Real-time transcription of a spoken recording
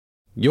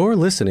You're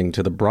listening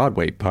to the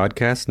Broadway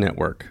Podcast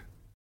Network.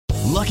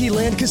 Lucky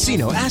Land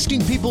Casino,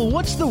 asking people,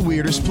 what's the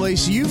weirdest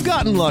place you've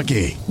gotten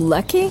lucky?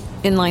 Lucky?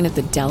 In line at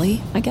the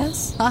deli, I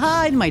guess?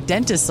 Aha, in my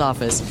dentist's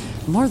office.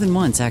 More than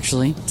once,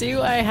 actually.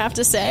 Do I have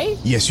to say?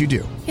 Yes, you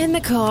do. In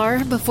the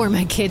car before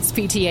my kids'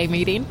 PTA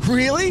meeting.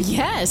 Really?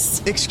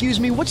 Yes.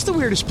 Excuse me, what's the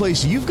weirdest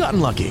place you've gotten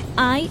lucky?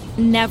 I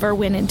never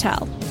win and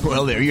tell.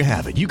 Well, there you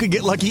have it. You can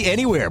get lucky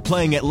anywhere,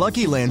 playing at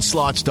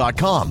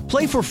LuckyLandSlots.com.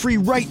 Play for free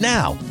right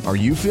now. Are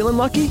you feeling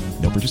lucky?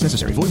 No purchase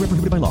necessary. Void where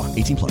prohibited by law.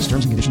 18+.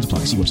 Terms and conditions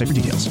apply. See website for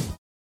details.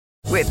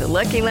 With the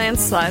Lucky Land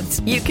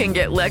Slots, you can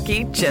get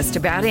lucky just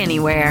about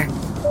anywhere.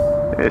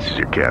 This is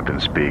your captain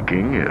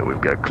speaking.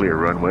 We've got clear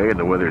runway and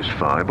the weather's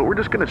fine, but we're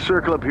just going to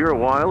circle up here a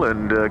while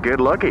and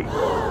get lucky.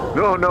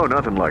 No,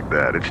 nothing like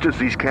that. It's just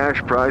these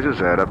cash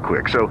prizes add up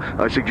quick. So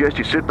I suggest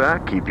you sit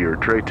back, keep your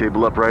tray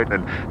table upright,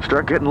 and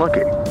start getting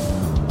lucky.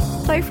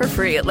 Play for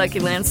free at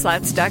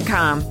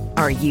LuckyLandSlots.com.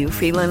 Are you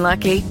feeling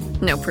lucky?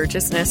 No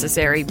purchase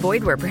necessary.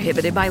 Void where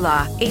prohibited by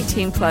law.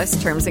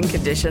 18+ terms and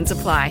conditions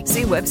apply.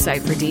 See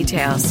website for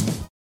details.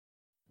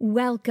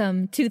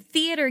 Welcome to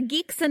Theater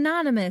Geeks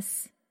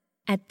Anonymous.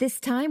 At this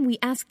time, we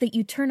ask that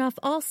you turn off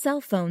all cell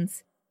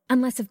phones.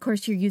 Unless, of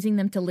course, you're using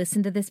them to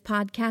listen to this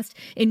podcast,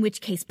 in which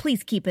case,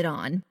 please keep it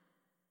on.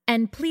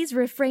 And please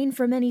refrain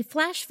from any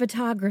flash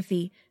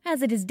photography,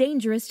 as it is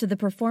dangerous to the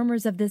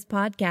performers of this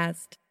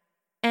podcast.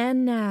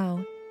 And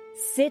now,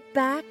 sit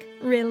back,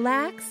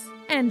 relax,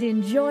 and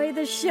enjoy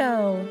the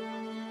show.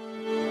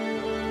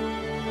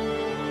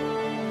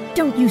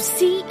 Don't you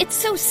see? It's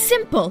so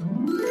simple.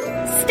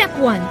 Step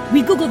 1,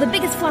 we Google the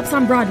biggest flops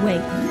on Broadway.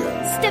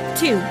 Step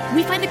 2,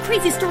 we find the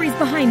crazy stories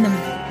behind them.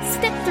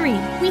 Step 3,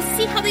 we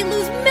see how they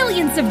lose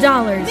millions of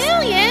dollars.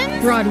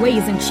 Millions? Broadway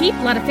isn't cheap.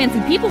 A lot of fancy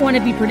people want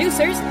to be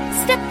producers.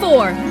 Step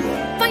 4,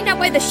 find out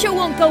why the show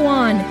won't go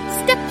on.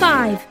 Step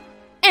 5,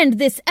 end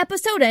this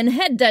episode and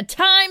head to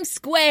Times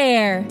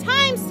Square.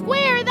 Times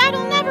Square?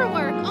 That'll never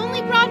work.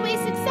 Only Broadway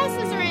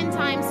successes are in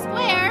Times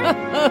Square.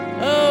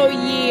 Oh,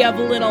 ye of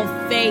little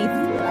faith.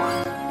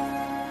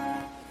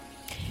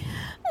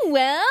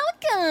 Welcome.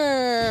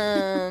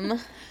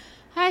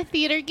 Hi,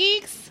 Theater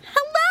Geeks.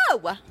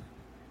 Hello.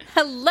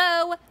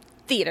 Hello,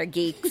 Theater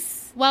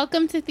Geeks.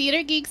 Welcome to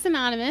Theater Geeks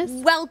Anonymous.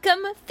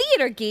 Welcome,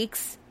 Theater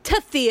Geeks, to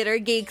Theater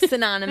Geeks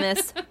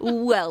Anonymous.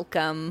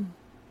 Welcome.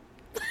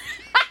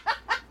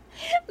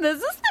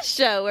 This is the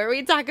show where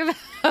we talk about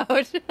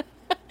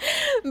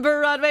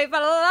Broadway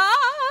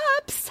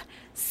flops,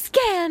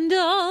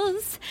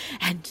 scandals,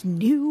 and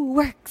new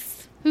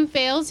works. Who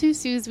fails, who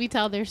sues, we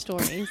tell their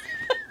stories.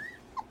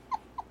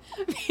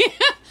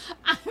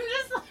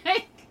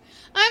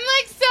 I'm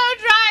like so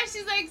dry.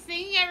 She's like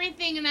singing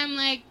everything, and I'm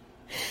like,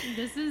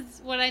 this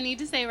is what I need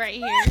to say right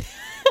here.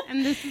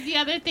 And this is the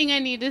other thing I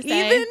need to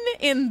say. Even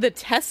in the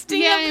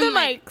testing of the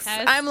mics,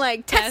 I'm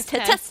like, test.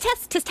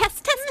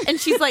 And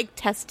she's like,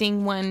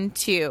 testing 1,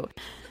 2.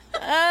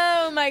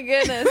 Oh, my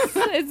goodness.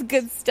 It's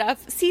good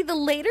stuff. See, the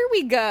later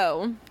we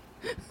go,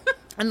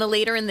 and the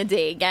later in the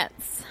day it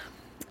gets,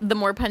 the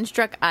more punch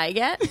drunk I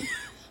get,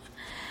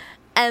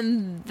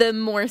 and the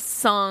more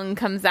song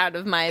comes out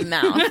of my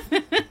mouth.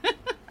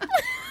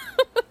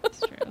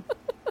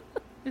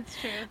 It's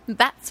true.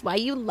 That's why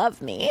you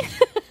love me.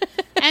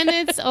 And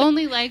it's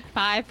only like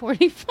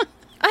 5:45.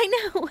 I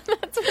know.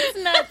 That's what's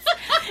nuts.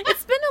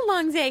 It's been a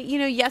long day. You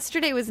know,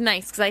 yesterday was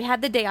nice because I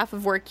had the day off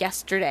of work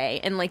yesterday.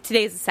 And, like,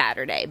 today's a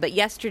Saturday. But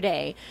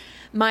yesterday,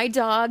 my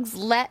dogs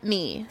let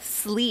me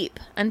sleep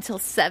until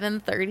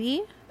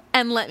 7:30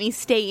 and let me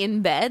stay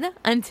in bed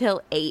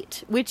until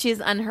 8, which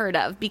is unheard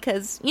of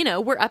because, you know,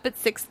 we're up at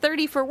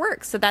 6:30 for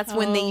work. So that's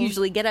when they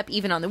usually get up,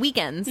 even on the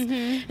weekends.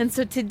 Mm-hmm. And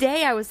so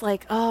today I was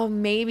like, oh,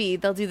 maybe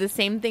they'll do the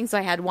same thing. So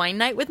I had wine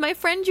night with my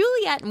friend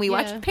Juliet, and we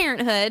watched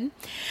Parenthood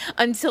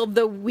until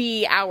the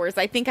wee hours.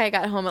 I think I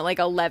got home at like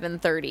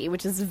 11:30,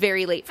 which is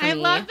very late for me. I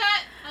love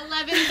that.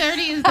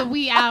 11:30 is the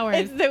wee hours.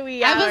 It's the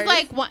wee hours. I was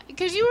like,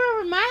 because you were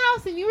over my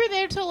house and you were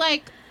there till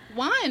like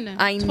 1.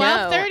 I know.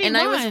 12:31. And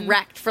I was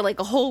wrecked for like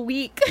a whole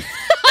week.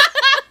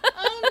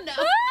 Oh, no.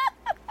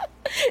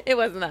 It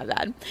wasn't that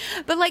bad.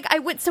 But like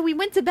so we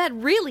went to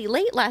bed really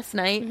late last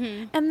night,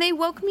 and they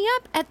woke me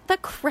up at the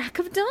crack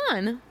of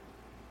dawn.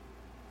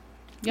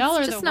 Y'all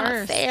are just the not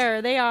worst.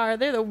 fair. They are.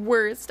 They're the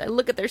worst. I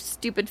look at their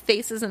stupid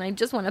faces and I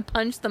just want to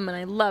punch them, and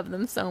I love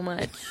them so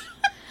much.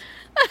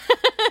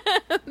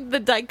 The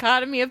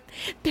dichotomy of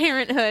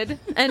parenthood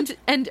and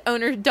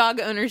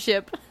dog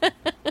ownership.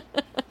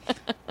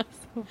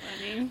 So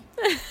funny.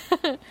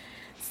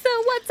 So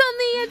what's on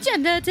the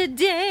agenda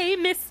today,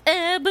 Miss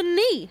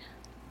Ebony?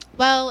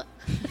 Well,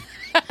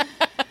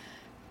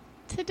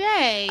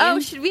 today.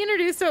 Oh, should we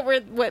introduce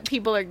what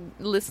people are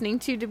listening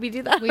to? Did we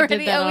do that We already?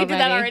 did that we did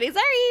that already.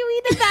 Sorry,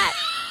 we did that.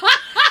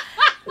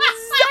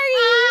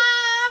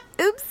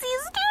 Sorry.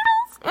 Oopsies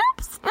doodles.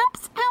 Oops.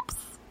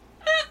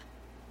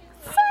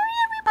 Sorry,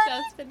 everybody.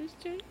 Just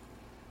finished it.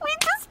 We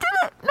just did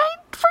it. And I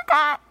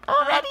forgot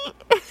already.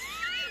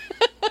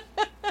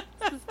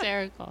 It's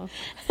hysterical.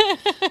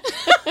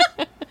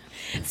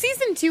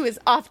 Season 2 is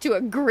off to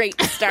a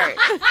great start.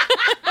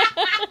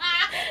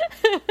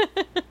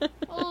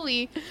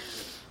 exactly.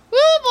 Woo,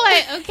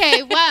 boy.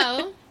 Okay,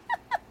 well.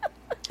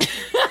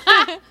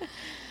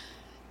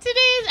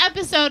 Today's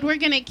episode, we're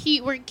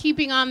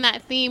keeping on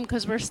that theme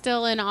because we're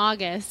still in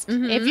August.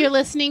 If you're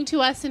listening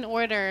to us in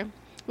order,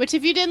 which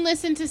if you didn't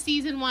listen to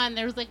season 1,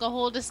 there was like a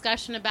whole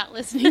discussion about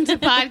listening to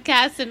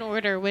podcasts in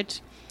order,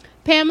 which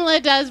Pamela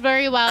does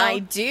very well. I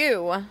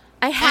do.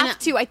 I have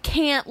to. I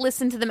can't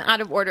listen to them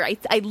out of order.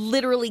 I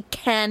literally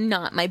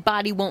cannot. My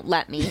body won't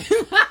let me.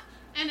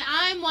 And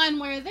I'm one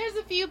where there's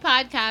a few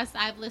podcasts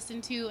I've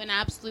listened to in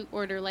absolute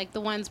order, like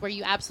the ones where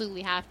you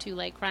absolutely have to,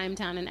 like Crime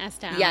Town and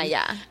S-Town.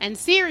 Yeah. And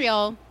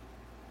Serial.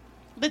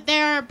 But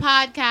there are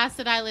podcasts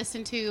that I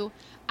listen to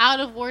out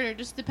of order,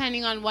 just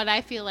depending on what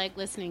I feel like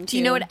listening to. Do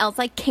you know what else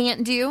I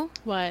can't do?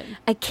 What?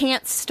 I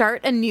can't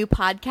start a new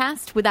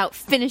podcast without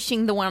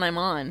finishing the one I'm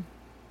on.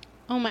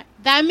 Oh my!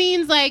 That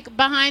means like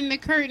behind the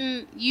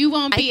curtain, you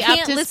won't be up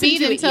to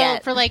speed until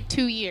for like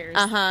 2 years.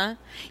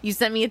 You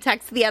sent me a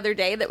text the other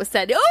day that was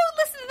said, "Oh,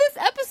 listen to this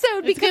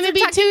episode because it's going to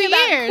be 2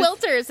 years." About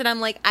quilters, and I'm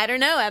like, I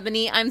don't know,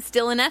 Ebony. I'm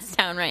still in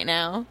S-Town right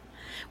now,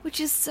 which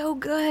is so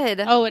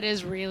good. Oh, it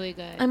is really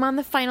good. I'm on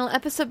the final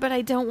episode, but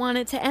I don't want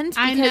it to end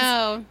because I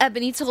know.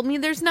 Ebony told me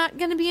there's not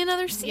going to be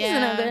another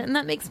season of it, and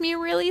that makes me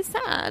really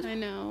sad. I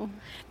know.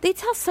 They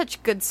tell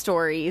such good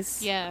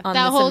stories on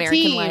that This whole American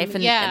team, Life.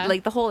 And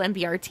like the whole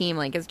NPR team,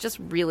 like, is just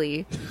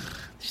really...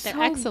 They're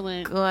so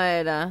excellent.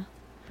 Good.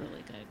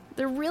 Really good.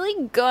 They're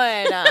really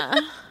good.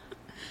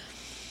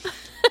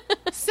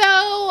 So,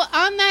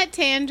 on that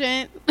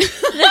tangent...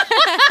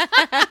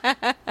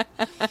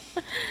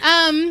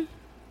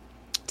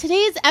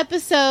 today's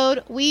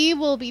episode, we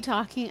will be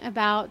talking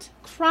about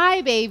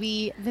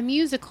Crybaby, the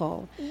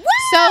musical. Woo!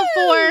 So,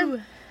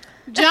 for...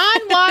 John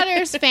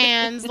Waters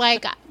fans,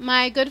 like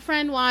my good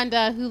friend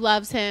Wanda, who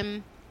loves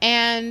him,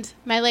 and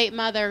my late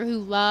mother, who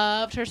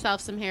loved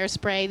herself some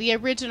Hairspray, the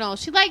original.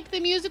 She liked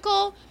the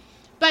musical,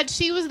 but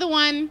she was the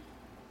one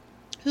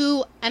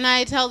who, and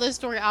I tell this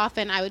story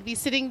often, I would be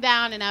sitting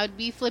down and I would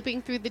be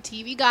flipping through the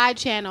TV Guide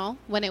channel,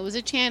 when it was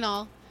a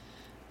channel,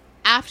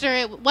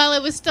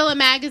 it was still a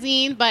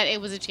magazine, but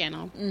it was a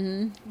channel.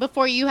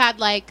 Before you had,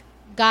 like,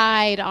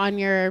 Guide on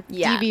your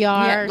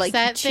DVR like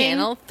set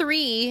Channel thing.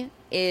 3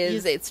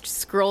 it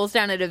scrolls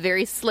down at a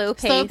very slow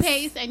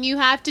pace. And you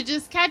have to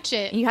just catch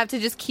it. You have to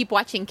just keep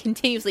watching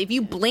continuously. If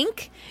you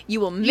blink, you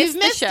will miss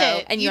the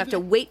show, and you have to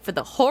wait for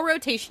the whole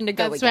rotation to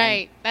go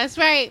again. That's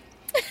right.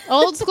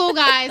 Old school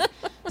guys.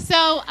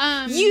 So,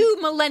 you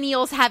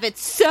millennials have it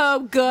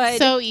so good.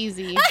 So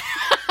easy.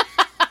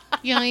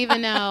 You don't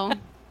even know.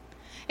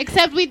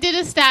 Except we did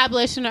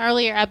establish in an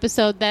earlier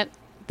episode that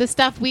the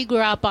stuff we grew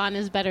up on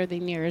is better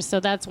than yours.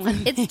 So that's one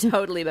thing. It's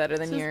totally better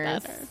than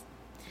yours. Better.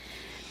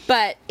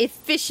 But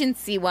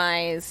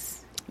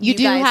efficiency-wise, you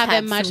do guys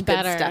have it much some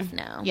better good stuff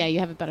now. Yeah, you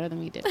have it better than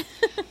we do.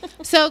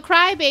 So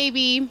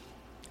Crybaby,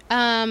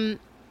 so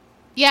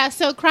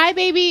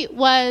Crybaby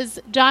was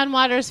John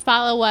Waters'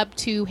 follow-up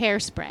to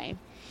Hairspray.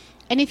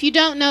 And if you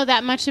don't know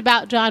that much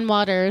about John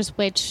Waters,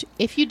 which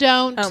if you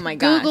don't,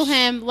 Google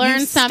him,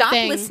 learn something.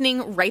 Stop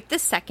listening right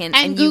this second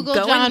and Google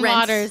you go John and rent,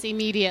 Waters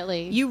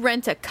immediately. You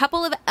rent a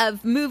couple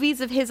of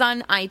movies of his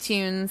on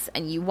iTunes,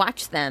 and you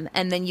watch them,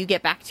 and then you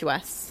get back to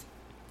us.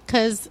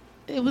 Because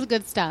it was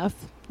good stuff.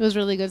 It was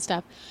really good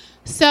stuff.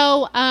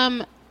 So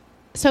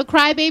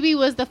Crybaby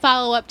was the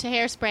follow-up to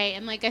Hairspray.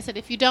 And like I said,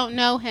 if you don't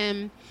know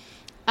him,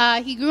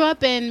 he grew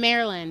up in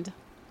Maryland,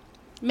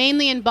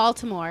 mainly in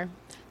Baltimore.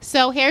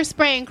 So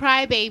Hairspray and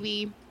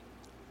Crybaby,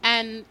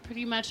 and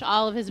pretty much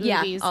all of his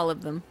movies, all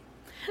of them,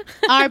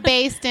 are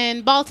based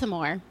in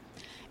Baltimore.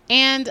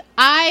 And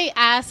I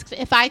asked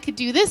if I could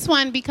do this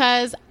one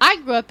because I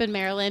grew up in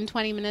Maryland,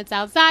 20 minutes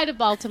outside of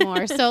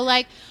Baltimore. So,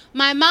 like,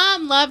 my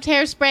mom loved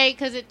Hairspray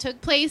because it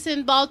took place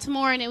in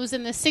Baltimore and it was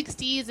in the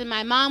 60s. And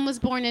my mom was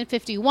born in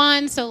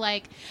 51. So,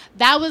 like,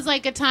 that was,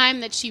 like, a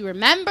time that she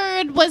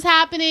remembered was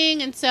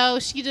happening. And so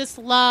she just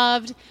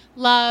loved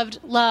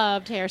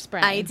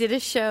Hairspray. I did a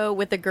show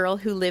with a girl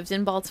who lived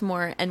in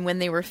Baltimore. And when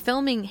they were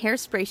filming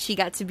Hairspray, she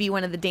got to be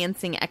one of the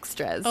dancing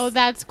extras. Oh,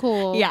 that's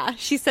cool. Yeah.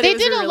 She said they it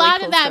was did a really lot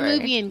cool of that story.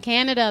 movie in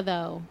Canada,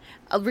 though.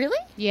 Oh, really?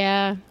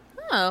 Yeah.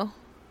 Oh.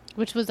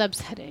 Which was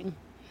upsetting.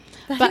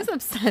 That is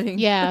upsetting.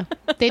 Yeah,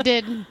 they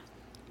did.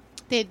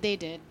 They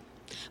did.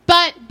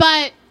 But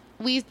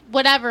we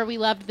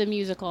loved the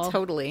musical.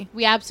 Totally.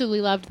 We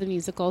absolutely loved the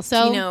musical.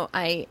 So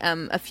I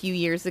a few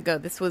years ago,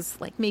 this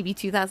was like maybe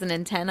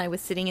 2010, I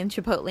was sitting in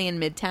Chipotle in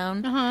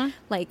Midtown.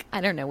 Like,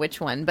 I don't know which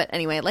one, but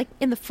anyway, like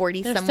in the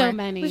 40s There's somewhere. so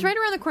many. It was right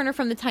around the corner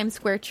from the Times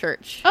Square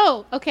Church.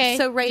 Oh, okay.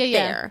 So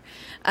there.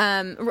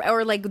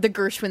 Or like the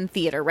Gershwin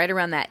Theater, right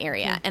around that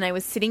area. Yeah. And I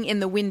was sitting in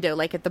the window,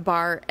 like at the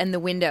bar in the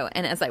window,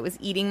 and as I was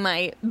eating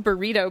my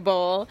burrito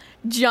bowl,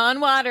 John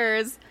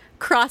Waters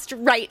crossed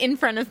right in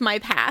front of my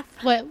path.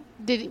 What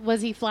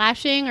was he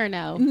flashing or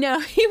no? No,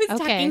 he was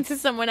talking to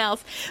someone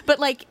else. But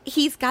like,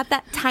 he's got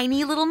that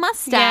tiny little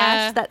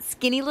mustache, that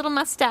skinny little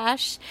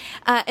mustache,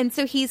 and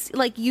so he's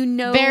like,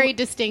 very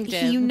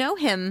distinctive. You know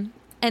him,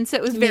 and so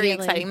it was very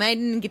exciting. I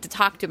didn't get to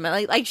talk to him.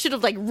 I should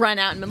have like run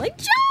out and been like,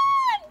 John,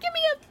 give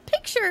me a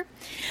picture. sure.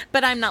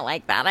 But I'm not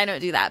like that. I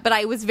don't do that. But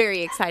I was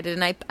very excited,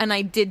 and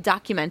I did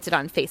document it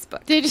on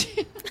Facebook. Did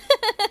you?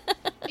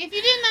 If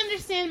you didn't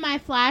understand my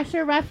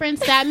Flasher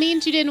reference, that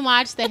means you didn't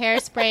watch the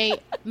Hairspray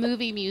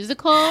movie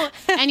musical,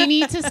 and you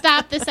need to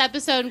stop this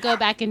episode and go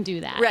back and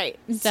do that. Right.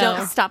 So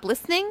Don't stop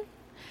listening.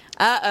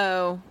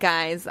 Uh-oh,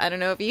 guys. I don't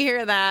know if you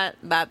hear that.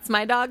 That's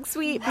my dog,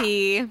 Sweet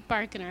Pea.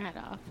 barking her head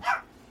off.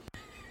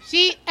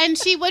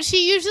 What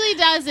she usually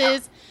does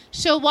is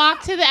she'll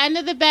walk to the end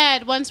of the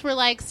bed once we're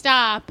like,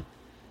 stop.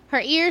 Her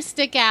ears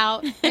stick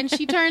out, and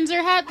she turns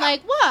her head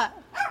like, what?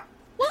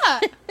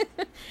 What?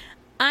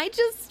 I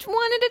just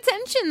wanted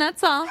attention,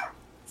 that's all.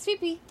 Sweet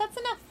Pea, that's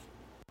enough.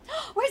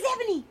 Where's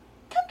Ebony?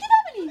 Come get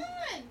Ebony.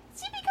 Come on.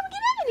 Sweet Pea, come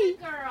get Ebony.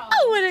 Girl.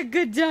 Oh, what a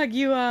good dog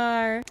you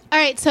are. All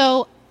right,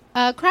 so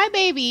Cry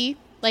Baby,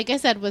 like I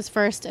said, was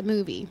first a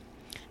movie.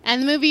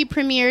 And the movie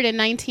premiered in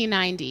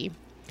 1990.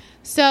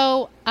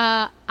 So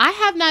I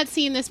have not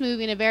seen this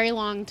movie in a very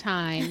long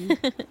time.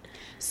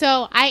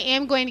 So I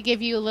am going to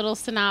give you a little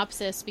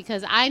synopsis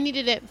because I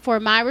needed it for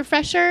my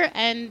refresher,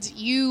 and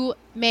you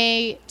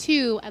may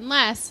too,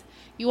 unless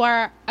you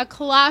are a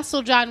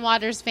colossal John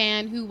Waters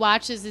fan who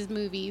watches his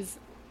movies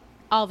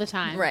all the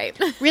time. Right.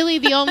 Really,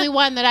 the only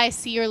one that I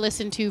see or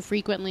listen to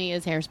frequently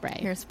is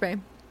Hairspray. Hairspray.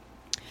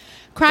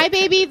 Cry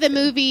Baby, the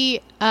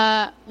movie,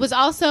 was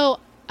also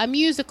a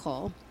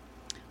musical,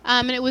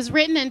 and it was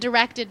written and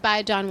directed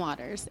by John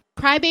Waters.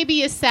 Cry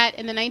Baby is set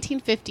in the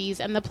 1950s,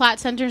 and the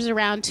plot centers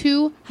around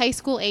two high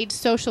school-age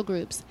social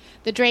groups,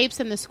 the Drapes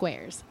and the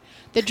Squares.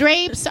 The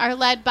Drapes are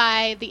led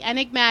by the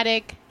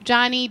enigmatic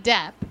Johnny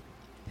Depp,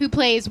 who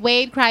plays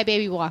Wade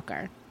Crybaby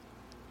Walker.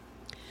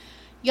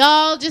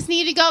 Y'all just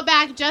need to go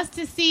back just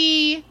to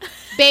see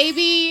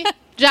baby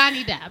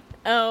Johnny Depp.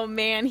 Oh,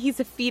 man, he's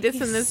a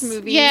fetus in this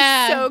movie.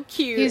 Yeah. He's so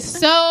cute. He's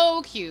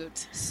so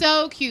cute.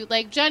 So cute.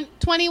 Like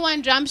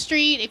 21 Jump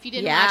Street, if you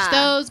didn't watch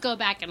those, go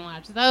back and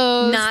watch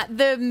those. Not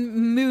the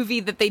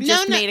movie that they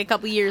just made a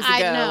couple years ago. I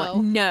know.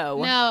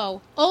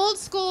 No. Old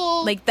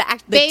school. Like the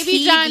baby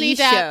TV Johnny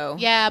Depp. show.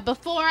 Yeah,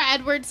 before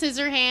Edward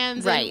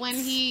Scissorhands. Right.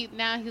 And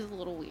now he's a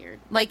little weird.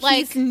 Like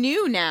he's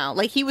new now.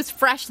 Like he was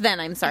fresh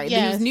then, I'm sorry.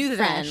 Yes, he was new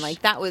fresh. then.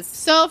 Like that was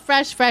so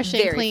fresh and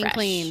very fresh.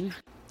 clean.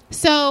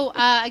 So,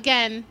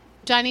 again,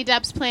 Johnny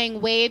Depp's playing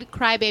Wade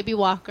Crybaby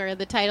Walker,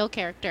 the title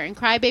character, and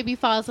Crybaby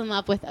falls in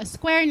love with a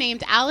square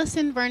named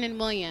Allison Vernon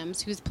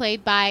Williams, who's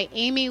played by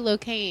Amy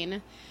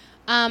Locane.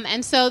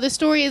 And so the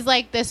story is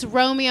like this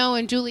Romeo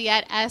and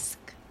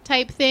Juliet-esque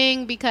type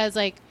thing because,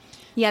 like...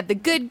 Yeah, the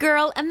good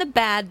girl and the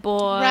bad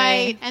boy.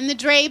 Right, and the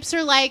Drapes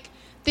are like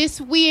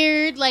this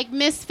weird, like,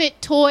 misfit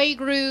toy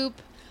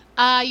group.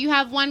 You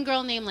have one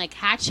girl named, like,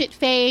 Hatchet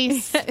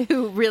Face.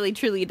 Who really,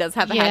 truly does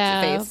have a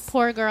hatchet face.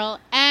 Poor girl.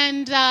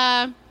 And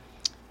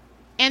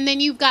then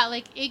you've got,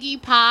 like, Iggy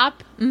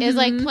Pop is,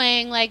 like,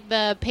 playing, like,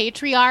 the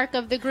patriarch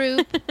of the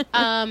group.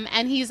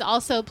 And he's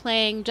also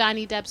playing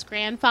Johnny Depp's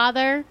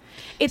grandfather.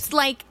 It's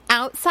like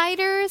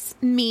Outsiders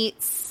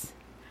meets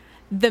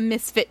the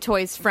Misfit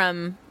Toys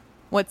from,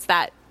 what's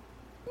that?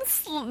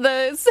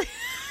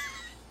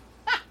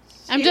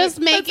 I'm just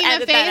making a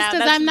face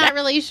because I'm not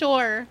really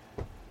sure.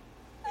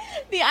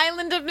 The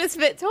Island of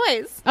Misfit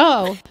Toys.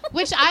 Oh,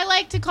 which I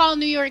like to call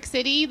New York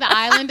City the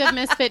Island of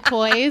Misfit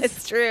Toys.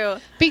 It's true.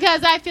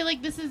 Because I feel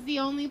like this is the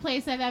only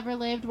place I've ever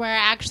lived where I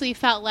actually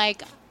felt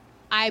like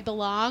I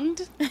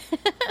belonged.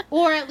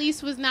 Or at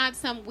least was not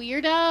some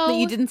weirdo. That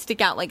you didn't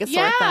stick out like a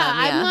sore thumb.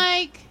 I'm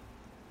like,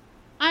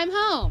 I'm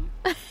home.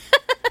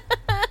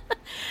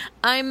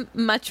 I'm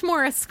much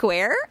more a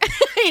square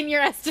in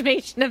your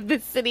estimation of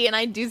this city, and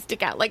I do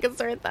stick out like a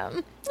sore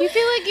thumb. You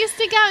feel like you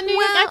stick out in New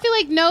York? I feel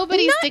like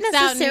nobody sticks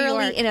out in New York. Not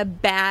necessarily in a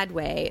bad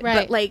way, right.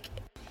 But like,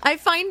 I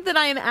find that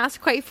I am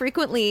asked quite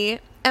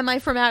frequently, am I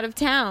from out of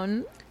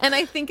town? And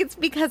I think it's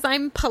because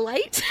I'm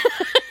polite.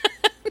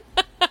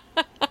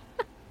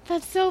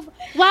 That's so...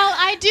 Well,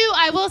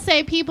 I will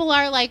say people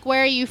are like,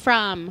 where are you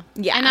from?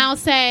 Yeah. And I'll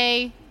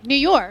say New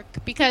York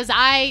because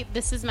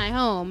this is my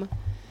home.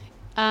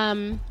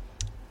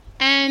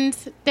 And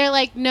they're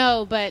like,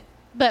 no, but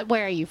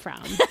where are you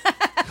from?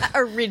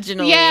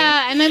 Originally.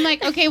 Yeah, and I'm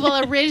like, okay,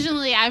 well,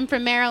 originally I'm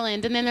from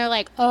Maryland. And then they're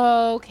like,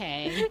 oh,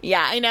 okay.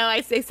 Yeah, I know.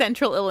 I say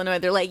Central Illinois.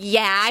 They're like,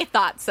 yeah, I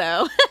thought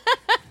so.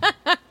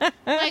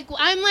 Like,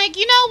 I'm like,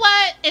 you know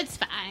what? It's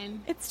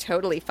fine. It's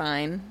totally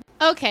fine.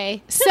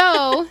 Okay,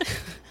 so...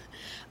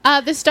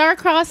 the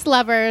star-crossed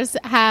lovers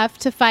have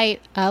to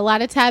fight a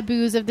lot of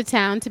taboos of the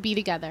town to be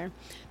together.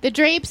 The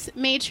Drapes'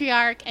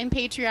 matriarch and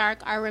patriarch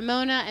are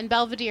Ramona and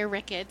Belvedere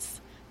Ricketts,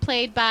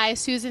 played by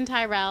Susan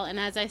Tyrrell and,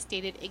 as I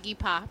stated, Iggy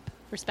Pop,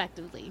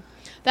 respectively.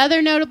 The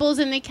other notables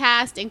in the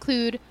cast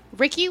include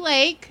Ricky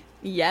Lake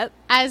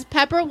as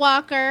Pepper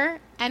Walker.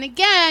 And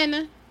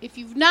again, if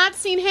you've not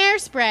seen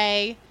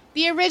Hairspray...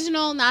 The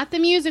original, not the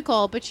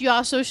musical, but you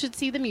also should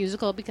see the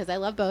musical because I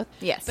love both.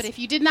 Yes. But if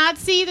you did not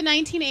see the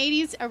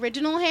 1980s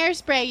original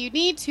Hairspray, you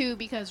need to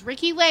because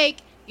Ricky Lake,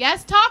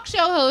 yes, talk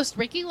show host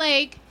Ricky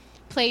Lake,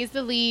 plays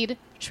the lead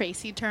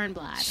Tracy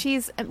Turnblad.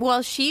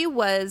 She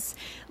was,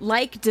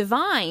 like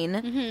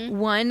Divine,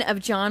 one of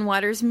John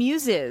Waters'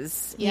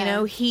 muses. Yeah. You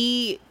know,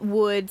 he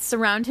would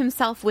surround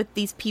himself with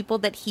these people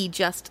that he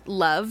just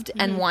loved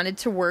and wanted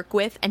to work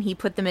with, and he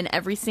put them in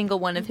every single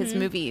one of his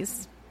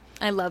movies.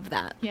 I love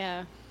that.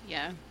 Yeah.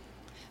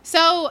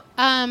 So,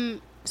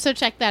 so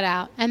check that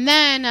out. And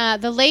then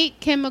the late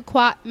Kim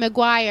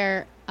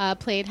McGuire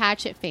played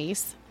Hatchet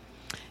Face,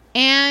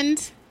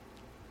 and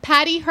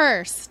Patty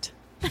Hearst.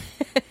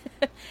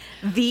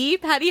 The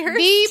Patty Hearst?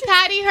 The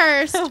Patty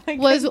Hearst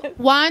was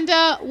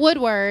Wanda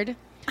Woodward.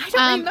 I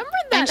don't remember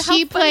that. And How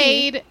she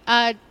funny.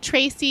 played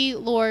Tracy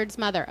Lord's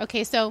mother.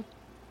 Okay, so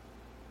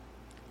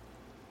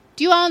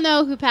do you all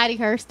know who Patty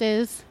Hearst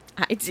is?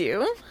 I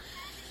do.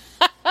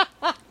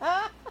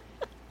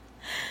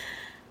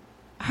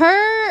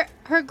 Her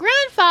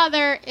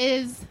grandfather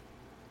is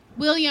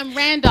William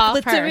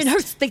Randolph Glitter and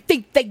Hearst. Hearst, they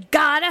think they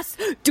got us.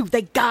 Do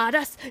they got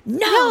us?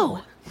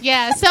 No.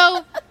 Yeah,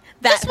 so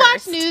just watch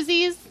Hearst.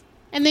 Newsies,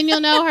 and then you'll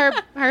know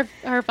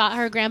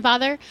her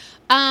grandfather.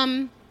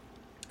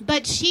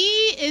 But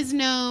she is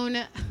known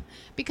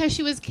because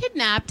she was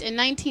kidnapped in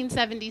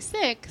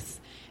 1976,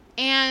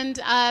 and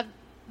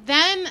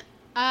then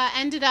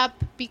ended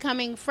up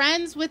becoming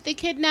friends with the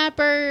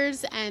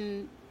kidnappers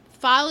and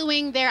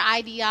following their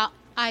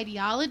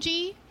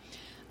ideology.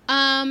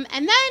 And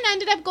then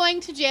ended up going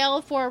to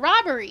jail for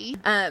robbery.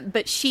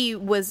 But she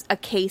was a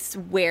case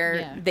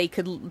where they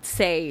could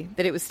say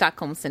that it was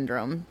Stockholm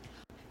Syndrome.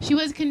 She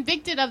was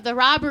convicted of the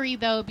robbery,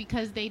 though,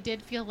 because they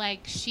did feel like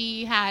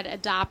she had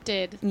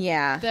adopted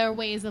their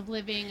ways of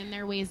living and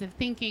their ways of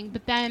thinking.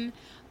 But then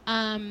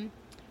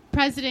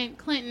President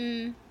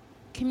Clinton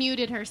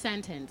commuted her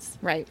sentence.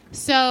 Right.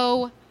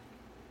 So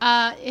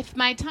if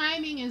my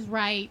timing is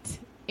right,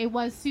 it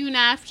was soon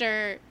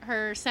after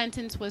her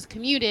sentence was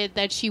commuted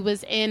that she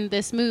was in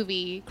this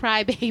movie,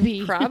 Cry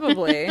Baby.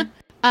 Probably.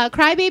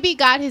 Cry Baby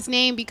got his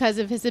name because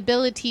of his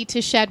ability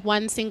to shed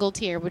one single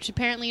tear, which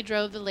apparently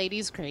drove the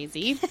ladies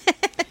crazy.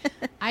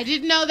 I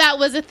didn't know that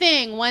was a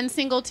thing. One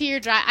single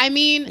tear dry. I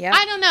mean,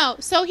 I don't know.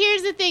 So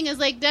here's the thing: is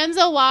like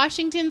Denzel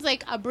Washington's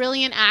like a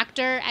brilliant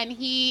actor, and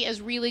he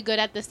is really good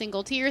at the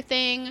single tear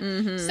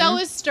thing. So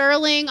is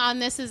Sterling on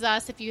This Is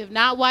Us. If you have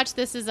not watched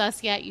This Is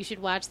Us yet, you should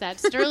watch that.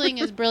 Sterling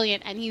is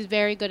brilliant, and he's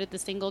very good at the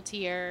single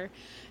tear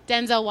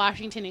Denzel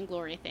Washington and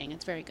Glory thing.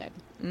 It's very good.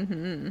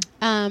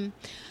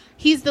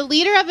 He's the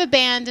leader of a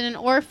band and an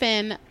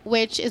orphan,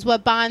 which is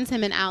what bonds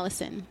him and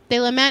Allison. They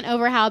lament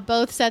over how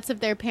both sets of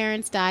their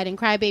parents died, and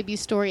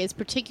Crybaby's story is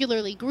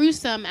particularly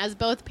gruesome as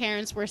both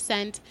parents were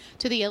sent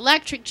to the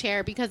electric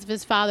chair because of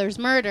his father's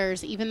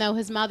murders, even though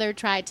his mother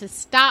tried to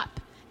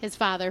stop his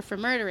father from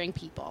murdering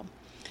people.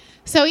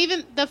 So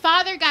even the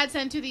father got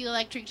sent to the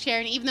electric chair,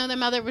 and even though the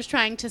mother was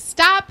trying to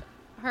stop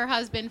her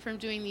husband from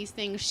doing these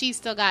things, she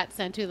still got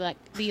sent to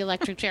the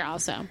electric chair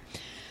also.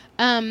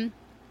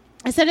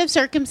 A set of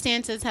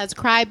circumstances has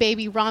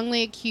Crybaby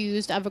wrongly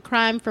accused of a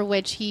crime for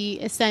which he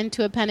is sent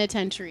to a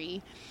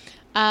penitentiary.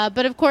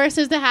 But of course,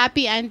 there's the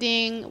happy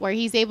ending where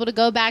he's able to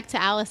go back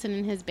to Allison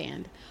and his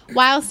band.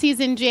 Whilst he's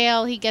in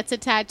jail, he gets a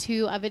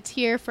tattoo of a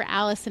tear for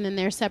Allison in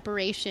their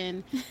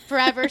separation,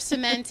 forever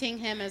cementing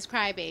him as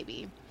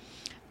Crybaby.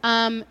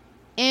 In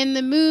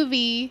the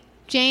movie,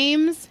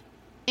 James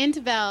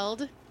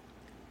Intveld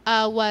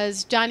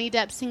was Johnny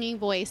Depp's singing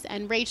voice,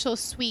 and Rachel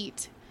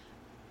Sweet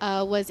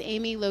was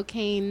Amy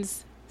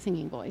Locane's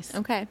singing voice.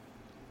 Okay.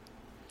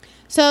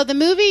 So the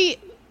movie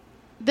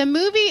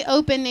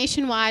opened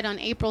nationwide on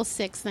April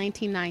 6,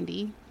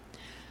 1990.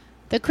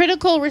 The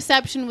critical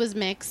reception was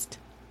mixed,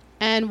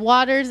 and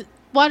Waters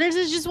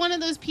is just one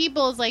of those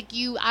people. It's like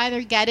you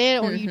either get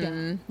it or you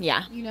don't.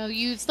 Yeah. You know,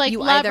 you it's like You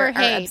love either or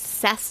hate. are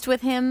obsessed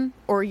with him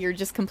or you're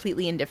just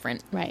completely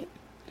indifferent. Right.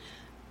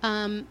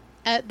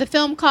 The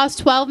film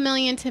cost $12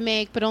 million to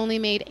make, but only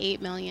made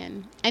 $8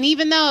 million. And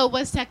even though it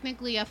was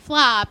technically a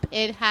flop,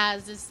 it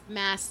has this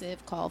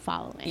massive cult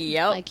following.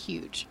 Yep. Like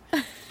huge.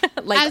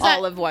 Like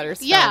all of Waters'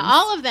 films. Yeah,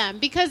 all of them.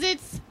 Because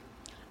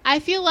I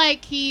feel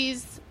like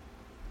him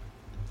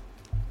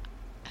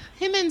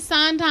and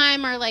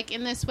Sondheim are like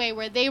in this way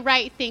where they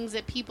write things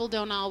that people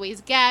don't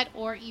always get,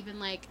 or even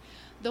like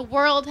the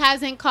world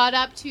hasn't caught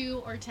up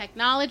to, or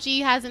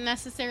technology hasn't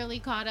necessarily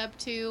caught up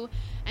to.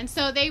 And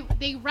so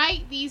they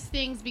write these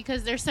things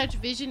because they're such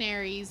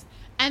visionaries.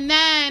 And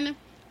then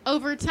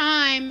over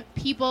time,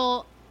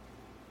 people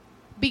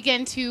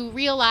begin to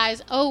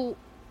realize, oh,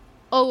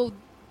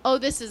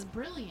 this is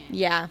brilliant.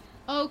 Yeah.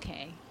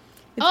 Okay.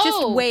 It's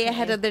just way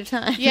ahead of their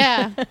time.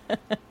 Yeah.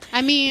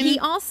 I mean, he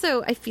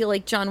also, I feel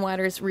like John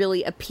Waters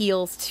really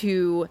appeals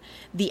to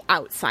the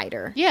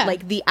outsider. Yeah.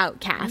 Like the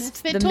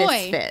outcast. Misfit the toy.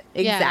 misfit.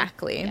 Yeah.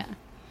 Exactly. Yeah.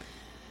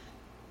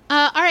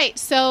 All right.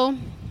 So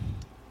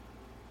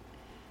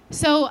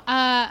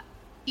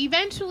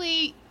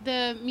eventually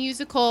the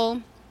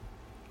musical,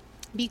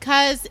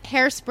 because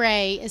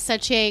Hairspray is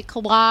such a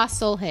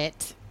colossal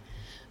hit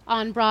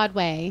on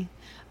Broadway,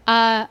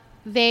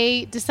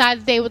 they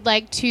decided they would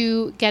like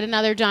to get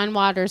another John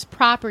Waters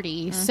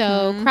property.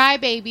 So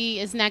Crybaby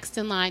is next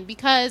in line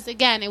because,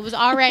 again, it was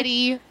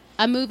already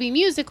a movie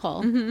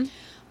musical.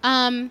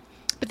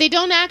 But they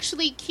don't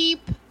actually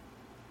keep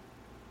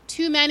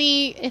too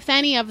many, if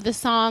any, of the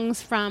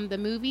songs from the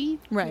movie.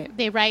 Right.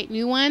 They write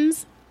new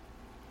ones.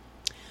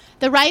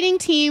 The writing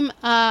team,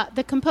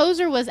 the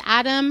composer was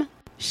Adam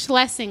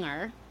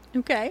Schlesinger.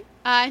 Okay.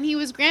 And he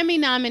was Grammy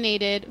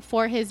nominated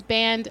for his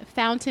band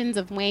Fountains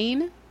of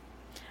Wayne.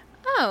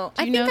 Oh,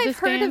 I you think know I've this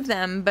heard band? of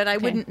them, but I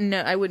wouldn't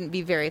know. I wouldn't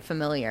be very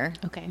familiar.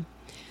 Okay.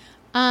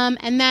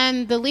 And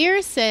then the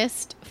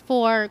lyricist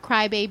for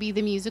Crybaby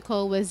the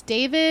musical was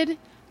David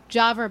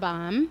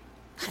Javerbaum.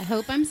 I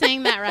hope I'm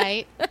saying that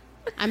right.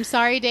 I'm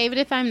sorry, David,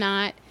 if I'm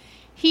not.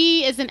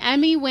 He is an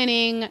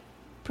Emmy-winning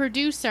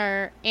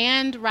producer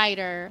and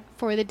writer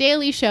for The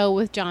Daily Show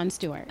with Jon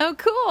Stewart. Oh,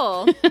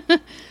 cool.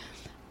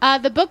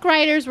 The book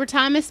writers were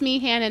Thomas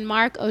Meehan and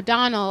Mark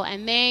O'Donnell,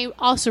 and they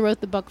also wrote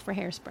the book for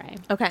Hairspray.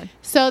 Okay.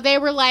 So they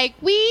were like,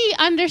 we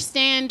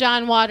understand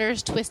John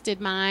Waters'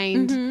 twisted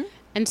mind.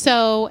 And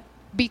so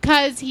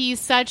because he's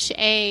such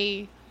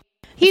a...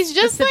 He's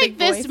just specific like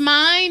this voice.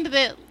 mind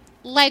that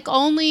like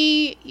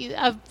only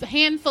a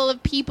handful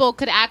of people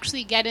could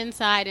actually get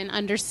inside and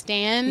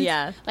understand.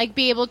 Yeah. Like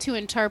be able to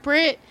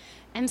interpret.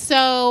 And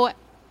so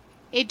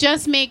it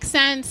just makes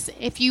sense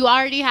if you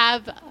already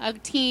have a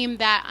team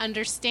that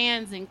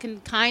understands and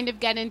can kind of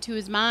get into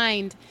his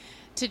mind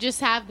to just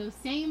have those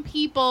same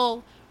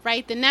people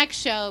write the next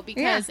show,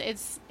 because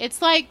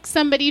it's like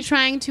somebody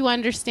trying to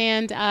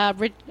understand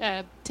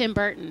Tim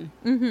Burton.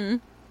 Mm-hmm.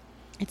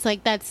 It's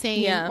like that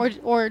same,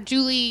 or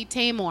Julie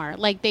Taymor.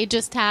 Like they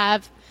just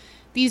have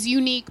these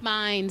unique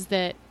minds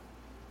that,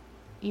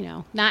 you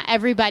know, not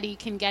everybody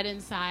can get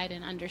inside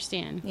and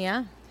understand.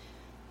 Yeah.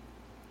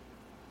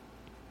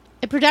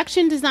 The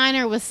production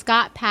designer was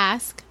Scott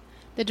Pask.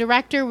 The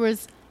director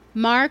was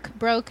Mark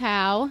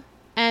Brokaw.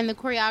 And the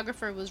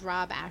choreographer was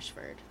Rob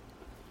Ashford.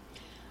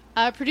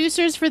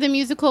 Producers for the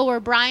musical were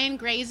Brian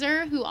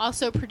Grazer, who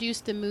also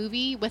produced the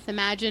movie with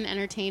Imagine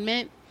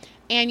Entertainment,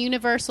 and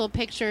Universal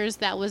Pictures,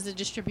 that was the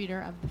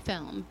distributor of the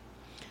film.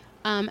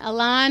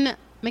 Alan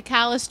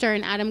McAllister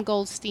and Adam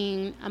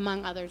Goldstein,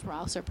 among others, were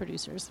also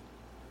producers.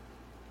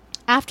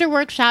 After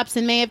workshops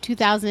in May of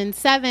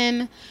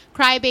 2007,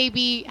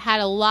 Crybaby had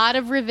a lot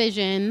of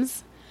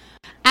revisions.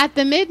 At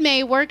the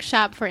mid-May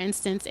workshop, for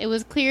instance, it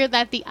was clear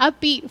that the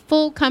upbeat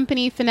full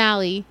company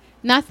finale,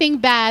 Nothing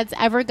Bad's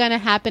Ever Gonna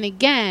Happen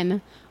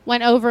Again,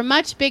 went over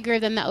much bigger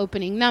than the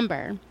opening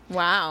number.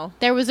 Wow.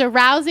 There was a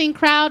rousing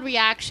crowd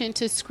reaction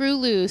to Screw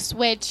Loose,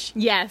 which...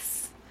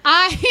 Yes.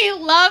 I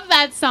love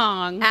that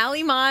song.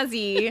 Ali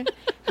Mazzi,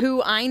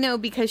 who I know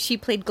because she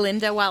played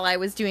Glinda while I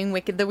was doing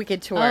the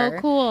Wicked tour. Oh,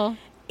 cool.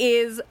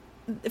 Is,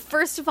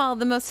 first of all,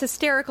 the most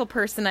hysterical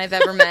person I've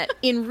ever met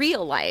in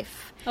real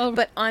life. Oh.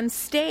 But on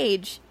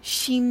stage,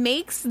 she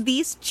makes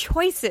these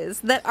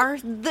choices that are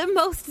the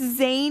most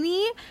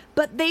zany,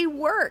 but they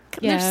work.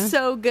 Yeah. They're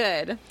so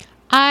good.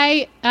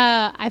 I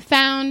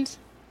found,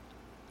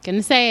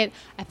 gonna say it,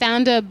 I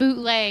found a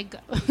bootleg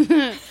of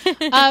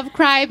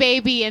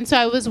Crybaby, and so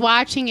I was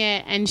watching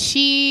it, and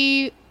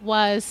she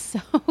was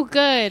so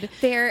good.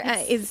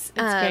 It's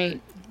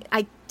great.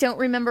 I don't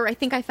remember. I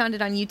think I found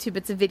it on YouTube.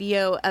 It's a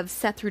video of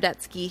Seth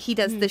Rudetsky. He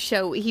does the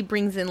show. He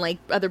brings in like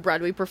other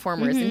Broadway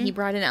performers, and he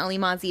brought in Ali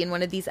Mazzi in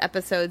one of these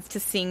episodes to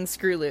sing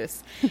Screw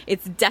Loose.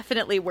 It's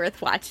definitely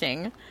worth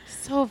watching.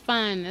 So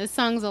fun. This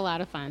song's a lot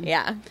of fun.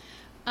 Yeah.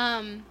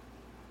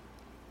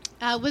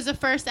 Was a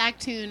first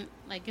act tune,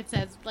 like it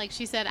says, like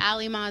she said,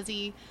 Ali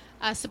Mazzi,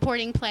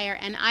 supporting player,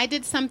 and I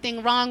Did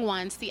Something Wrong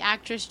Once, the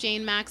actress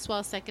Jane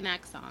Maxwell's second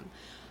act song.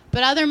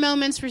 But other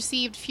moments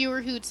received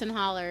fewer hoots and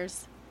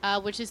hollers,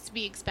 which is to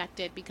be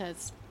expected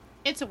because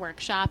it's a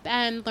workshop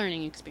and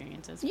learning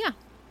experiences. Yeah.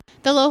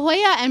 The La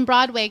Jolla and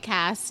Broadway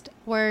cast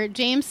were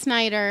James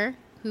Snyder,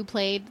 who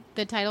played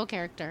the title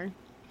character,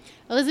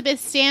 Elizabeth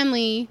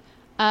Stanley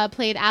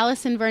played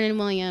Allison Vernon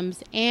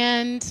Williams,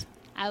 and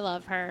I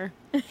love her,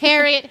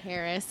 Harriet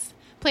Harris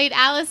played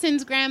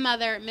Allison's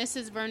grandmother,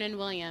 Mrs. Vernon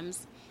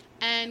Williams,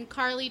 and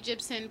Carly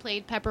Gibson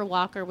played Pepper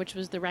Walker, which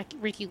was the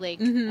Ricky Lake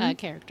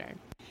character.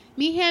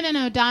 Meehan and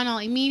O'Donnell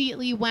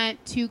immediately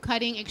went to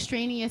cutting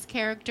extraneous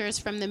characters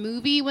from the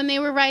movie when they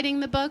were writing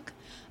the book.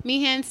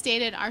 Meehan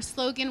stated, our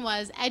slogan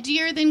was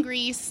edgier than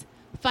Grease,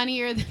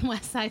 funnier than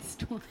West Side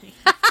Story.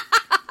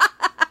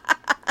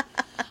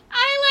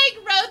 I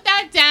wrote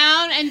that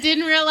down and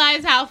didn't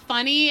realize how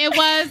funny it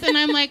was, and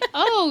I'm like,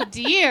 oh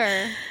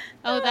dear.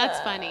 Oh, that's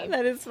funny.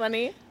 That is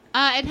funny.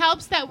 It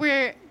helps that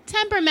we're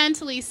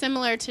temperamentally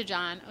similar to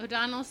John.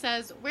 O'Donnell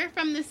says, we're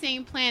from the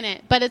same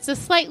planet, but it's a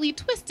slightly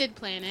twisted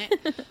planet.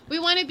 We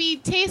want to be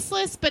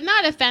tasteless, but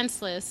not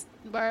offenseless.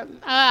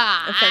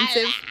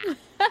 Offensive.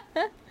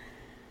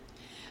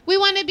 We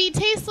want to be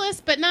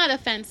tasteless, but not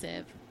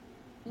offensive.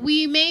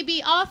 We may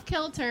be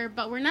off-kilter,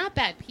 but we're not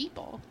bad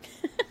people.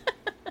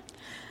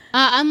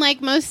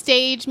 Unlike most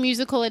stage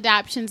musical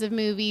adaptions of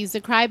movies,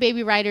 the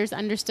Crybaby writers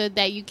understood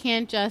that you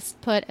can't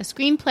just put a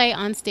screenplay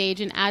on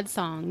stage and add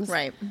songs.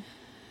 Right.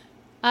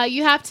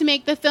 You have to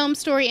make the film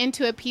story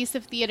into a piece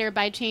of theater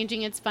by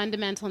changing its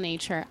fundamental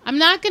nature. I'm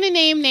not going to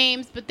name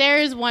names, but there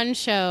is one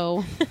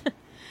show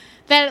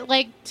that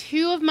like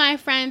two of my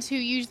friends who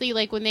usually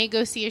like when they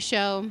go see a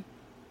show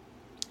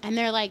and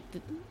they're like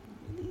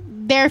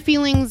their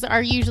feelings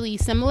are usually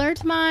similar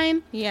to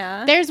mine.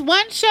 Yeah. There's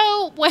one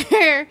show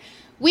where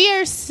we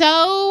are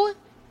so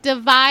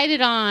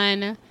divided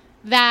on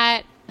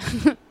that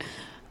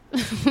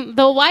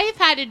the wife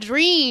had a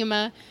dream.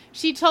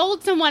 She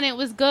told someone it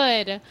was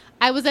good.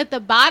 I was at the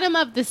bottom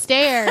of the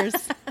stairs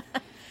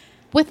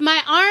with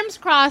my arms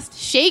crossed,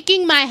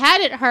 shaking my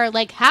head at her,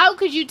 like, how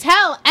could you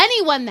tell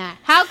anyone that?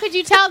 How could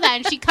you tell that?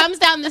 And she comes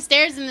down the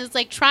stairs and is,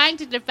 like, trying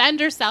to defend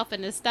herself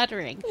and is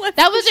stuttering.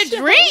 That was a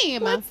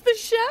dream. What's the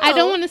show? I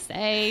don't want to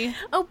say.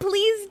 Oh,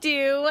 please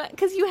do,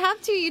 because you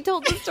have to. You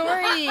told the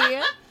story.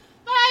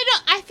 But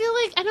I feel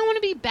like I don't want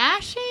to be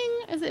bashing.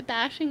 Is it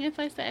bashing if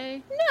I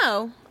say?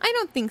 No, I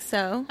don't think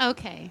so.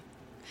 Okay.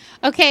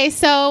 Okay,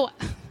 so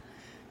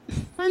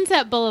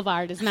Sunset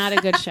Boulevard is not a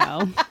good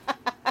show.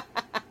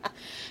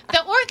 The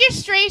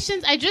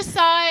orchestrations, I just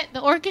saw it.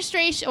 The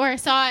orchestration, or I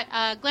saw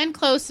it, Glenn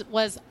Close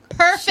was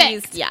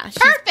perfect. She's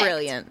perfect.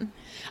 Brilliant.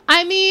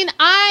 I mean,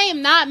 I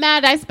am not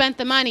mad I spent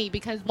the money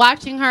because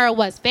watching her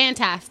was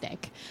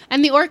fantastic.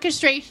 And the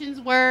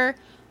orchestrations were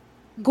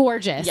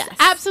gorgeous. Yes.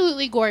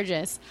 Absolutely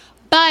gorgeous.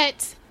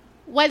 But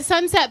what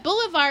Sunset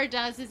Boulevard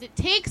does is it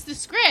takes the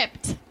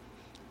script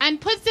and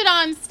puts it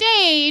on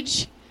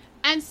stage.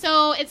 And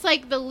so it's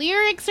like the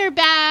lyrics are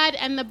bad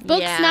and the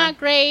book's not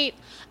great.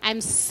 I'm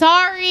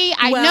sorry.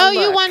 I know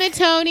you wanted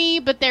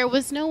Tony, but there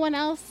was no one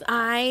else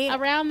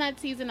around that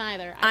season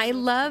either. I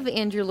love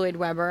Andrew Lloyd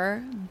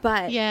Webber,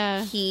 but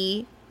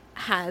he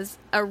has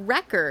a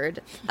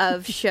record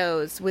of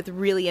shows with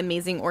really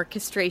amazing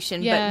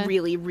orchestration, but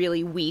really,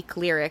 really weak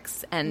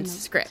lyrics and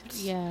script.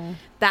 Yeah.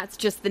 That's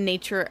just the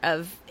nature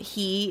of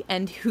he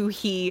and who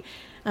he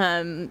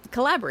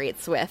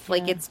collaborates with.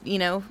 Like, it's, you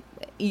know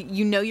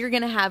you're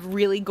going to have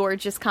really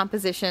gorgeous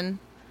composition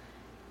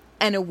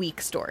and a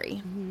weak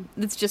story.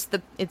 Mm-hmm. It's just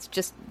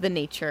the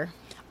nature.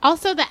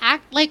 Also,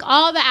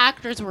 all the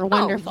actors were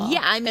wonderful. Oh,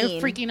 yeah, I mean,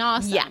 they're freaking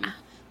awesome. Yeah,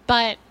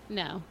 but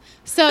no.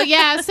 So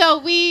so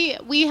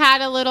we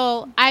had a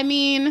little. I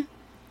mean,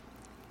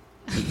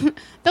 the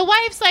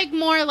wife's like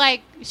more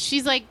like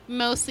she's like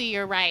mostly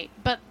you're right,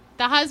 but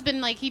the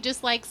husband like he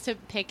just likes to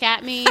pick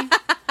at me.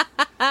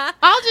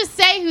 I'll just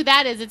say who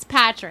that is. It's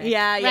Patrick.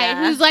 Yeah, right?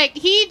 yeah. Who's like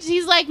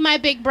he's like my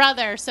big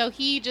brother, so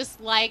he just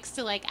likes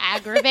to like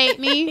aggravate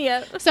me.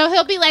 Yep. So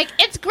he'll be like,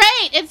 "It's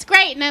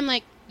great," and I'm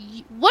like,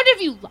 "What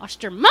have you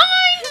lost your mind?"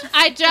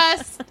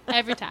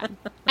 Every time.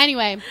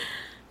 Anyway,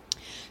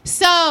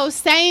 so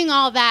saying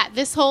all that,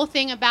 this whole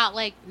thing about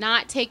like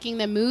not taking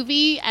the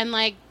movie and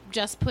like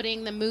just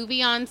putting the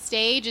movie on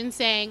stage and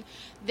saying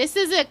this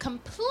is a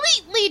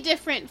completely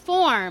different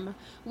form.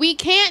 We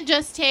can't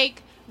just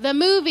take the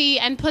movie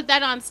and put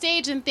that on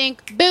stage and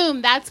think,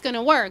 boom, that's going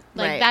to work.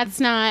 Like, that's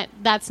not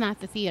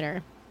the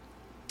theater.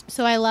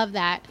 So I love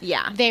that.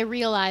 Yeah. They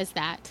realize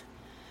that.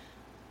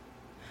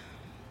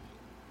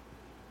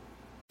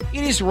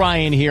 It is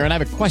Ryan here, and I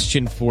have a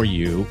question for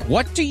you.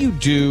 What do you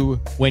do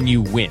when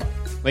you win?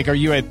 Like, are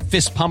you a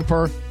fist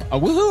pumper, a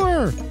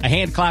woohooer, a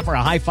hand clapper,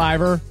 a high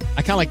fiver?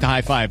 I kind of like the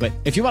high five, but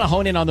if you want to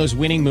hone in on those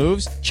winning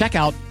moves, check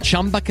out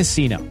Chumba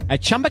Casino.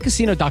 At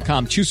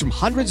ChumbaCasino.com, choose from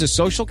hundreds of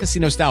social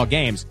casino-style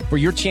games for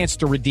your chance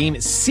to redeem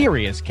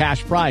serious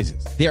cash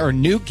prizes. There are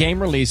new game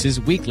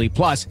releases weekly,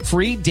 plus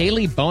free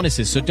daily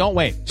bonuses, so don't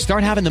wait.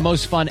 Start having the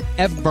most fun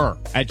ever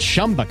at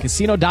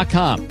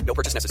ChumbaCasino.com. No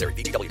purchase necessary.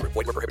 VGW. Void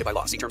where prohibited by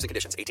law. See terms and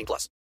conditions.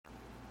 18+.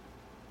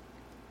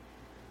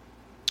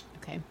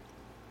 Okay.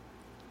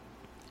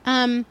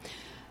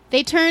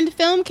 They turned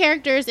film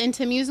characters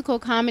into musical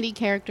comedy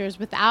characters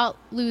without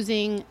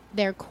losing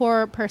their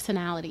core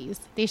personalities.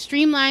 They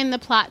streamlined the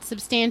plot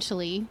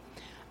substantially.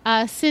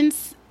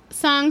 Since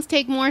songs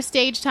take more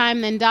stage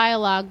time than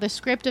dialogue, the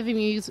script of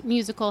a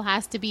musical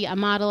has to be a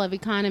model of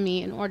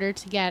economy in order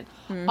to get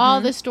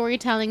all the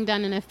storytelling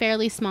done in a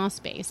fairly small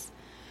space.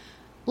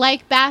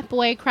 Like Bat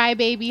Boy,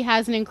 Crybaby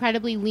has an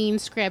incredibly lean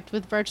script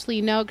with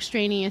virtually no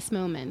extraneous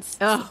moments.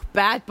 Oh,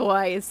 Bat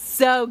Boy is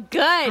so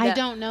good. I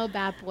don't know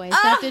Bat Boy, so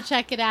I have to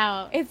check it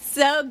out. It's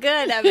so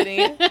good,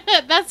 Ebony.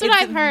 That's what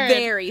I've heard. It's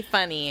very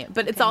funny,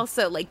 but it's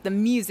also, like, the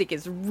music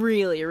is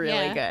really,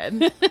 really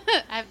good.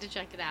 I have to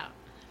check it out.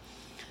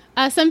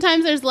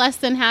 Sometimes there's less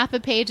than half a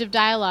page of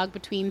dialogue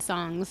between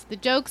songs. The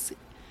jokes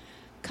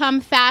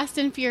come fast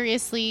and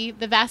furiously.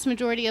 The vast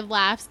majority of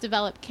laughs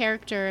develop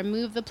character and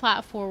move the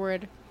plot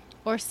forward,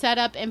 or set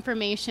up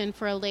information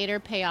for a later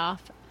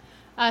payoff.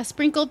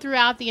 Sprinkled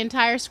throughout the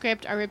entire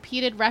script are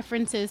repeated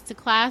references to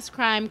class,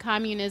 crime,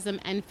 communism,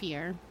 and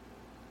fear.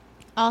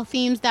 All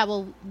themes that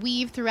will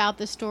weave throughout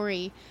the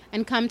story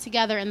and come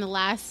together in the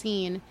last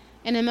scene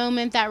in a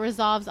moment that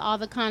resolves all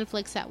the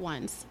conflicts at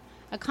once.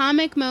 A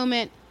comic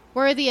moment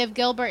worthy of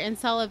Gilbert and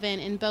Sullivan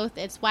in both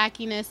its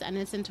wackiness and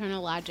its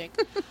internal logic.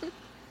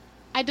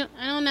 I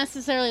don't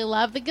necessarily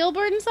love the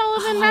Gilbert and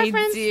Sullivan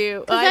reference. I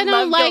do. I don't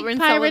love like Gilbert and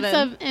Pirates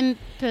Sullivan.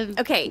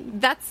 Okay,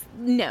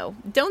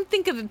 don't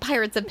think of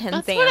Pirates of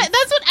Penzance.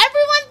 That's what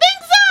everyone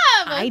thinks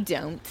of. I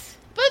don't.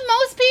 But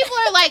most people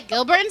are like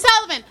Gilbert and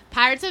Sullivan,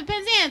 Pirates of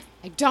Penzance.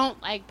 I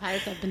don't like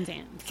Pirates of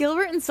Penzance.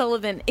 Gilbert and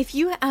Sullivan. If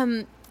you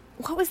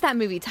what was that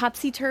movie?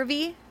 Topsy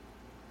Turvy.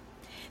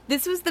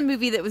 This was the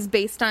movie that was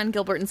based on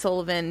Gilbert and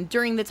Sullivan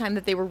during the time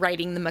that they were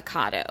writing The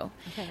Mikado.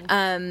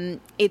 Okay.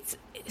 It's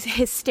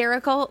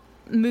hysterical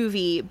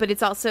movie, but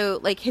it's also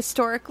like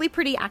historically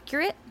pretty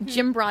accurate.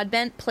 Jim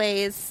Broadbent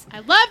plays. I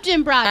love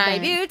Jim Broadbent. I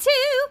do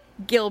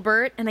too.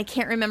 Gilbert, and I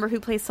can't remember who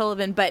plays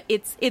Sullivan, but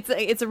it's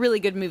a really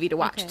good movie to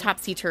watch. Okay.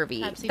 Topsy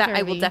Turvy. Topsy-turvy. That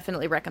I will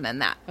definitely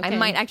recommend that. Okay. I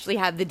might actually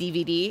have the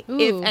DVD Ooh.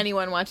 if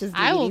anyone watches DVDs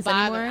I will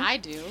buy anymore. them. I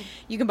do.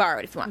 You can borrow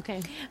it if you want.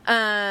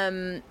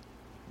 Okay.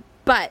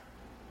 But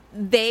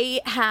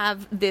they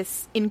have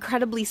this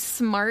incredibly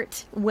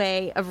smart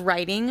way of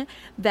writing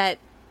that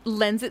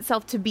lends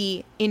itself to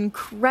be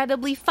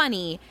incredibly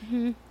funny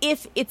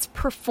if it's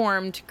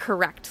performed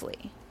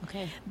correctly.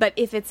 Okay. But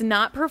if it's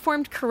not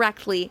performed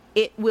correctly,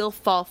 it will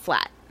fall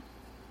flat.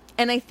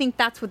 And I think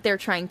that's what they're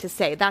trying to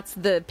say. That's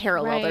the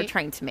parallel they're Right.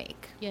 trying to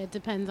make. Yeah, it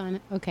depends on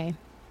it. Okay.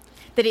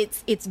 That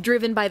it's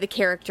driven by the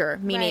character,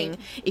 meaning Right.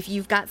 if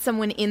you've got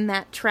someone in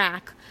that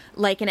track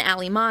like an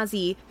Ali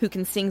Mazzi who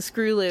can sing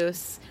Screw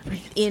Loose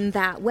in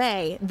that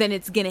way, then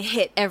it's going to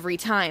hit every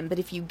time. But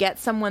if you get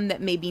someone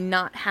that maybe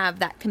not have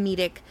that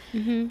comedic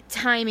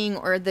timing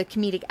or the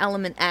comedic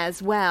element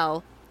as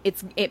well,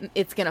 it's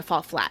going to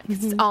fall flat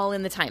because it's all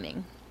in the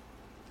timing.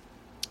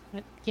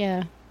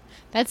 Yeah.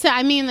 That's,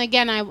 I mean,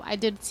 again, I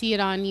did see it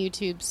on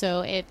YouTube,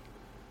 so it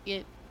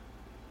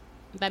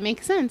that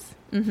makes sense.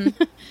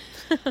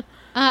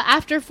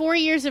 After 4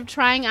 years of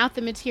trying out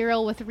the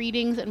material with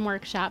readings and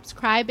workshops,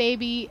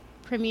 Crybaby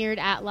premiered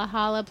at La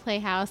Jolla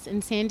Playhouse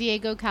in San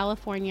Diego,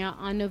 California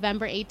on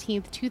November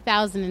 18th,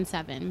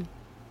 2007.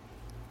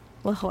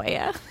 La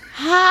Jolla.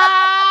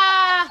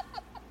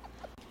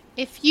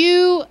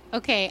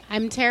 Okay,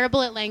 I'm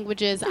terrible at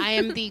languages. I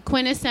am the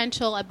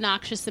quintessential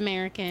obnoxious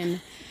American.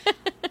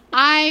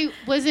 I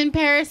was in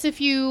Paris a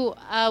few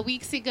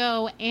weeks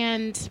ago,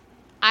 and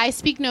I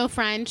speak no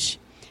French,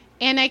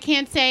 and I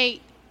can't say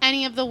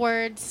any of the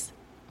words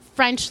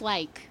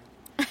French-like.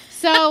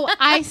 So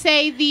I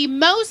say the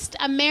most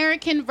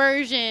American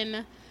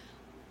version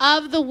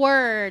of the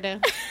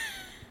word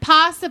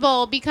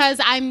possible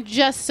because I'm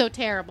just so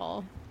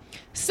terrible.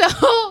 So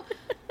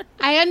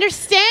I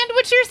understand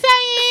what you're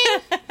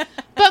saying,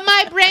 but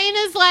my brain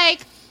is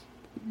like,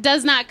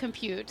 does not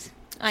compute.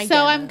 I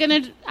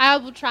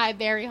will try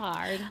very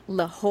hard.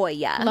 La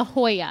Jolla. La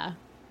Jolla.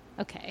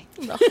 Okay.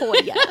 La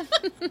Jolla.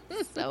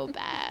 So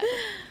bad.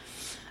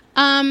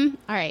 All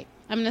right.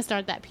 I'm going to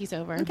start that piece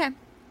over. Okay.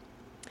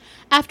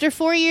 After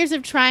 4 years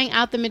of trying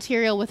out the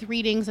material with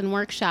readings and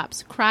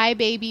workshops,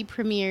 Crybaby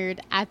premiered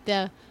at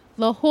the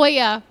La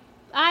Jolla.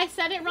 I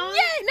said it wrong?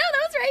 Yeah, no,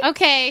 that was right.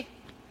 Okay.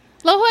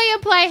 La Jolla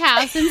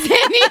Playhouse in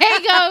San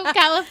Diego,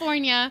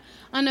 California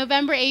on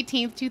November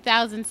 18th,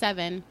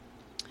 2007.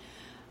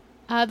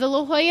 The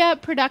La Jolla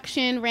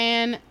production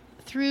ran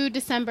through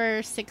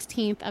December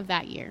 16th of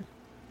that year.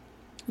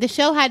 The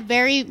show had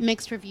very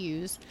mixed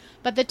reviews,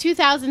 but the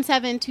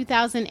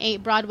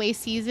 2007-2008 Broadway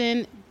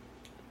season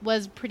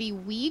was pretty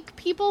weak,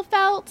 people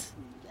felt,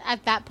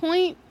 at that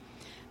point.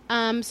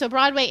 So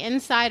Broadway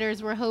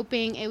insiders were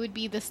hoping it would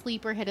be the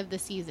sleeper hit of the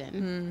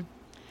season.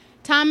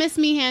 Thomas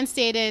Meehan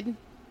stated,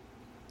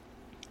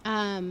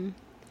 so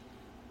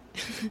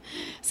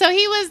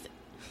he was,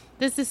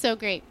 this is so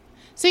great.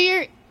 So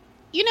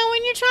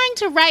when you're trying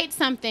to write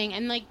something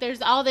and like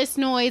there's all this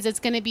noise, it's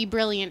going to be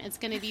brilliant. It's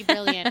going to be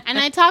brilliant. And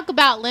I talk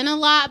about Lynn a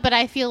lot, but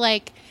I feel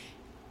like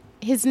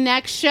his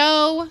next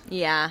show,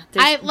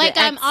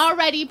 I'm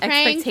already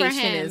praying for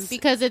him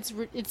because it's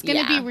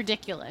going to be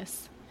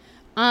ridiculous.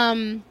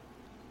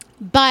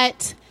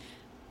 But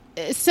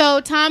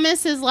so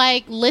Thomas is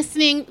like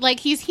listening, like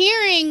he's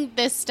hearing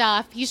this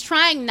stuff. He's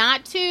trying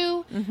not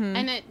to.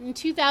 And in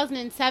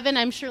 2007,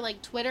 I'm sure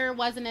like Twitter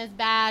wasn't as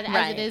bad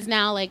as it is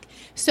now. Like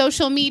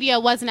social media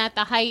wasn't at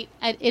the height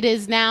it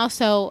is now.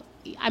 So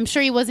I'm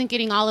sure he wasn't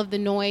getting all of the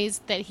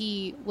noise that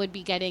he would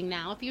be getting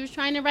now if he was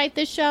trying to write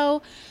this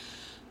show.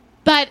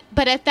 But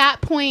at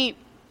that point,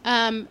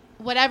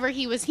 whatever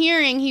he was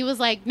hearing, he was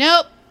like,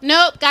 nope,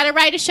 gotta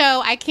write a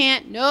show. I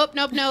can't. Nope.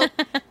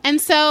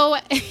 And so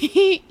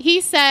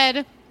he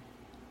said,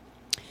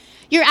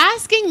 you're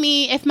asking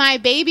me if my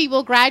baby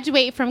will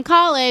graduate from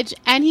college,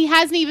 and he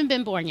hasn't even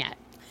been born yet.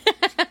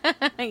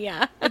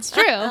 Yeah. It's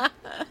true.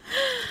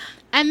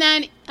 And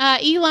then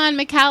Elon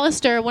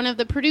McAllister, one of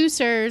the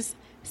producers,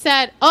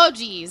 said, oh,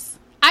 geez,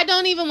 I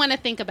don't even want to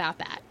think about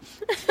that.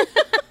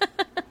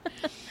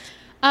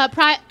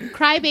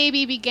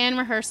 Crybaby began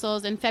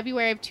rehearsals in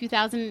February of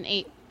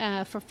 2008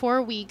 for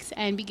 4 weeks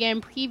and began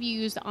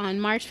previews on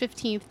March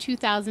 15th,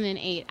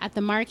 2008 at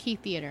the Marquee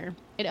Theater.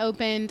 It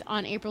opened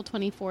on April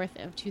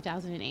 24th of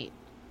 2008.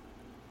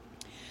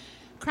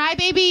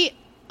 Crybaby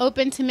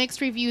opened to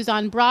mixed reviews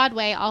on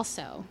Broadway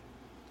also.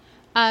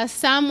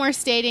 Some were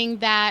stating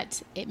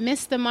that it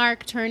missed the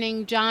mark,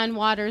 turning John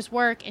Waters'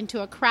 work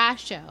into a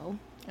crash show.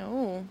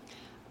 Oh.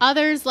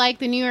 Others, like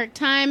the New York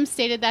Times,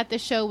 stated that the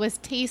show was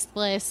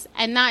tasteless,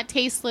 and not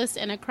tasteless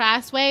in a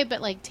crass way,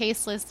 but like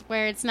tasteless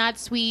where it's not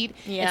sweet,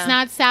 it's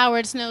not sour,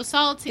 it's no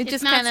salt, It it's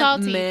just not kinda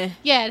salty. meh.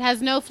 Yeah, it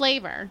has no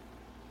flavor.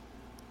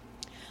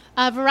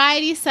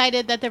 Variety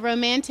cited that the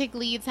romantic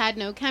leads had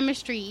no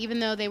chemistry, even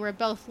though they were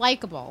both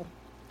likable.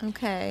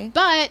 Okay.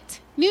 But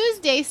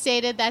Newsday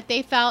stated that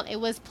they felt it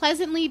was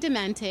pleasantly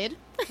demented,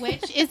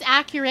 which is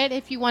accurate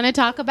if you want to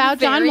talk about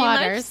John Very much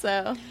Waters.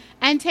 so.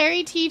 And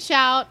Terry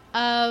Teachout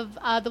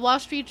of the Wall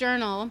Street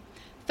Journal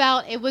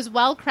felt it was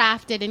well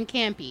crafted and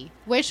campy,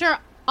 which are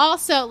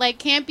also, like,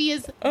 campy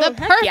is the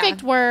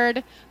perfect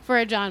word for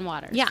a John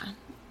Waters. Yeah.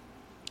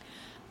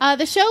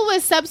 The show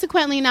was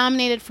subsequently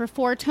nominated for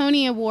 4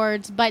 Tony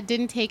Awards, but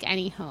didn't take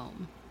any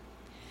home.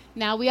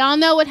 Now, we all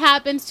know what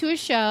happens to a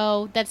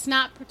show that's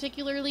not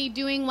particularly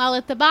doing well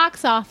at the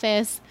box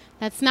office,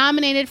 that's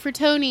nominated for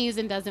Tonys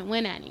and doesn't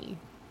win any.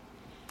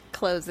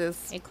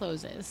 Closes. It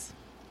closes.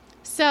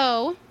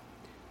 So,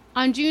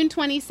 on June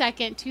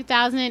 22nd,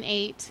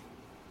 2008,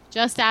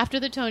 just after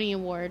the Tony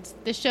Awards,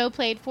 the show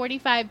played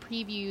 45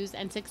 previews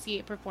and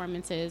 68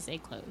 performances.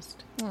 It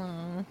closed.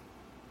 Aww.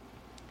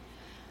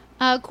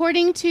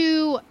 According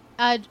to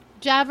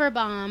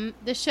Javerbaum,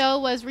 the show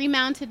was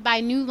remounted by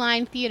New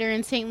Line Theater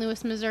in St.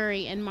 Louis,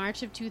 Missouri in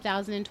March of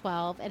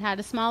 2012. It had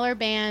a smaller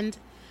band,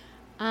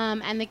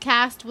 and the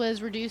cast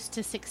was reduced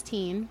to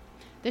 16.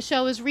 The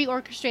show was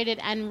reorchestrated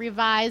and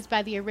revised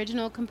by the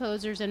original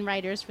composers and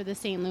writers for the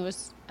St.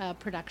 Louis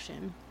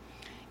production.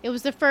 It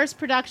was the first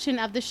production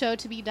of the show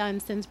to be done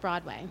since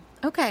Broadway.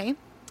 Okay.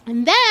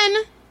 And then,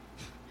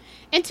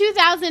 in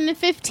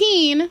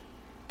 2015,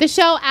 the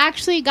show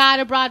actually got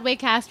a Broadway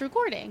cast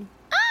recording.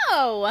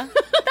 Oh,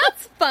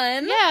 that's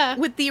fun. Yeah.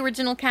 With the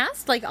original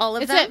cast, like all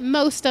of It's them? at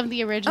most of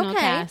the original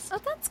cast.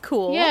 Oh, that's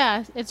cool.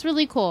 Yeah, it's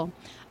really cool.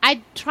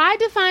 I tried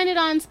to find it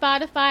on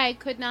Spotify. I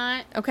could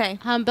not. Okay.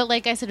 But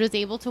like I said, was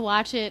able to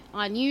watch it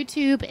on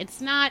YouTube.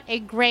 It's not a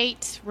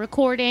great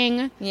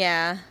recording.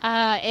 Yeah.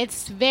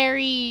 It's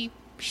very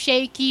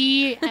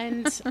shaky,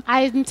 and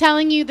I'm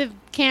telling you, the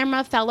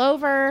camera fell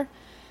over.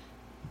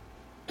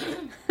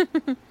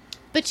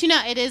 But, you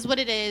know, it is what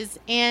it is,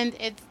 and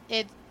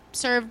it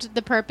served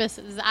the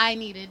purposes I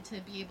needed to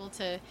be able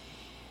to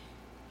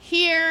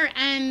hear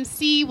and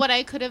see what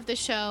I could of the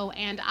show,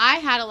 and I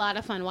had a lot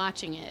of fun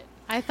watching it.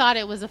 I thought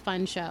it was a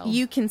fun show.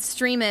 You can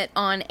stream it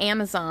on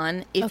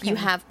Amazon if you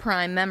have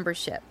Prime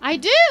membership. I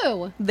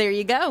do! There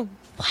you go.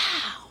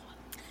 Wow.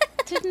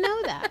 Didn't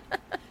know that.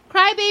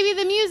 Crybaby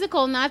the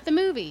musical, not the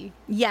movie.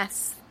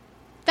 Yes.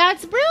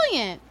 That's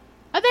brilliant.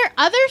 Are there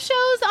other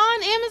shows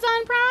on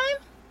Amazon Prime?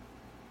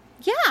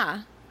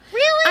 Yeah.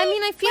 Really? I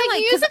mean, I feel like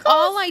because musicals?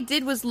 all I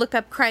did was look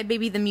up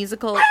Crybaby the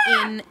musical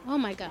in... Oh,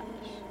 my gosh.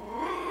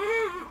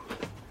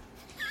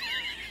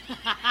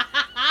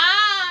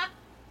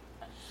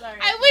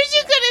 I wish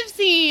you could have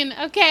seen,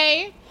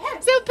 okay?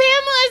 So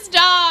Pamela's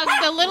dog,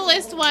 the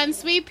littlest one,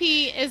 Sweet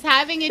Pea, is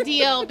having a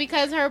deal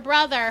because her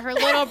brother, her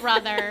little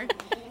brother,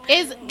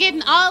 is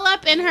getting all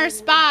up in her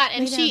spot,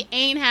 and she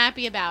ain't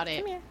happy about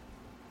it.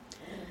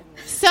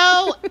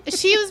 So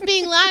she was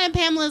being loud, and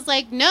Pamela's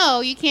like, no,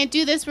 you can't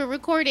do this, we're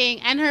recording.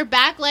 And her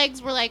back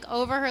legs were like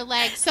over her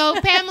legs. So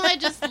Pamela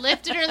just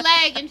lifted her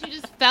leg, and she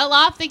just fell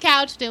off the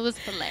couch, and it was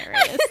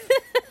hilarious.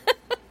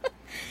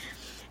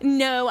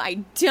 No, I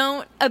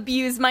don't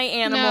abuse my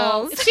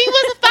animals. No, she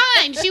was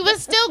fine. She was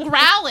still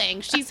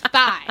growling. She's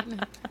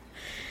fine.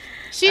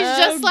 She's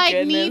just like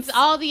goodness. needs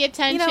all the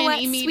attention You know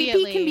what? immediately.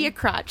 Sweet Pea can be a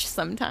crotch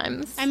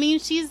sometimes. I mean,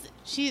 she's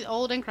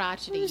old and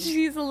crotchety.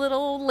 She's a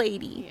little old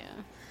lady. Yeah.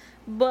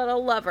 But I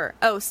love her.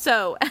 Oh,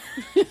 so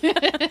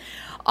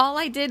all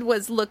I did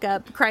was look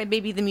up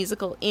Crybaby the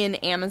musical in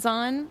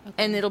Amazon,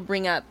 and it'll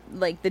bring up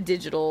like the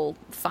digital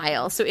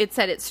file. So it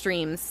said it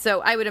streams.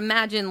 So I would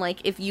imagine like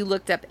if you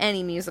looked up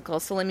any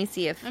musical. So let me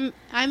see if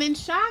I'm in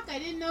shock. I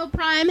didn't know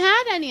Prime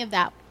had any of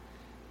that.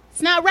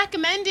 It's not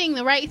recommending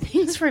the right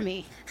things for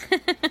me.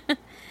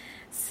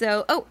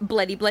 So,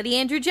 Bloody Bloody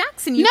Andrew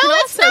Jackson. You No, can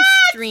it's also not!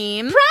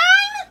 stream.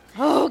 Prime?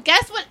 Oh,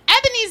 guess what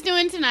Ebony's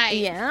doing tonight?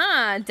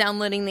 Yeah,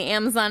 downloading the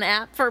Amazon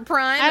app for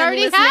Prime. I and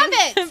already listening.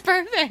 have it.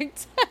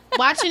 Perfect.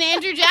 Watching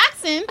Andrew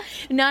Jackson.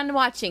 Not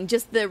watching,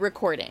 just the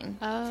recording.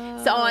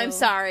 Oh. So I'm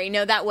sorry.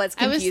 No, that was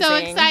I was confusing. so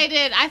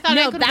excited. I thought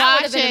I could that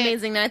watch would have been it.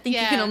 amazing. I think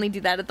you can only do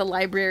that at the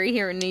library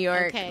here in New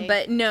York. Okay.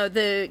 But no,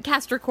 the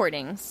cast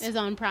recordings. Is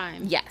on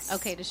Prime. Yes.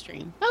 Okay, to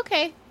stream.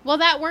 Okay. Well,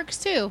 that works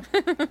too.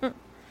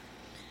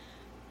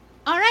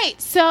 All right.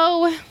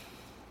 So,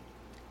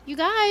 you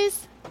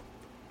guys,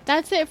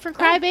 that's it for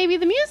Crybaby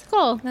the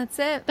musical. That's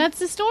it. That's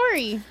the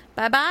story.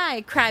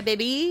 Bye-bye,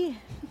 Crybaby.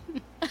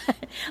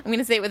 I'm going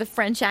to say it with a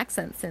French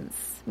accent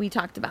since we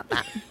talked about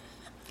that.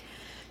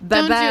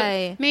 Don't do Bye-bye.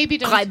 it. Maybe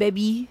don't.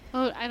 Crybaby.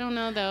 Oh, I don't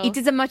know, though. It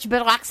is a much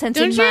better accent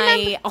Don't than you my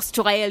remember-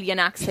 Australian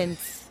accent.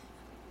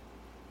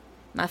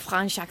 My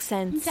French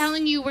accent. I'm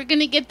telling you, we're going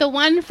to get the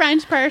one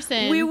French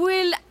person. We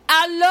will.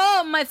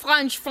 Hello, my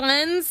French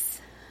friends.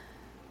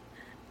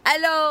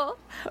 Hello.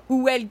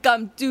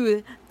 Welcome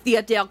to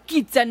Theater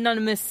Kids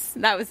Anonymous.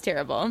 That was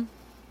terrible.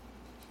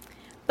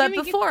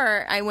 But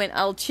before I went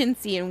all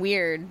chintzy and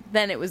weird,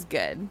 then it was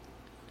good.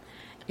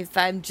 If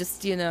I'm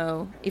just,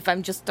 if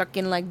I'm just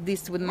talking like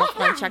this with my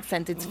French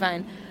accent, it's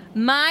fine.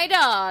 My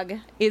dog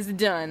is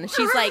done.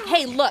 She's like,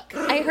 hey, look,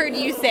 I heard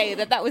you say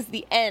that was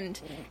the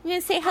end. You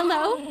gonna say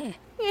hello? You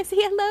gonna say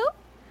hello?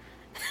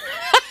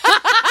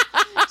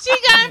 She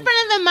got in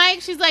front of the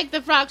mic. She's like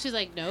the frog. She's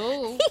like,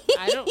 no,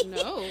 I don't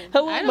know.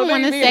 I don't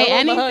want to say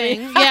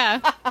anything. Yeah.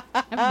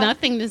 I have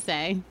nothing to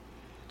say.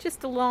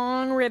 Just a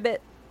long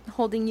ribbit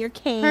holding your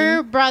cane.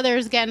 Her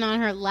brother's getting on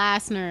her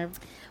last nerve.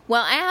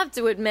 Well, I have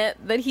to admit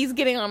that he's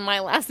getting on my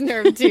last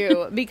nerve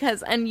too,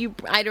 because,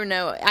 I don't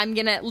know, I'm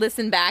going to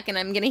listen back and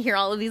I'm going to hear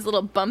all of these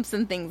little bumps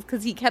and things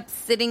because he kept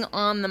sitting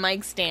on the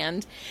mic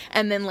stand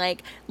and then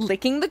like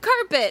licking the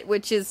carpet,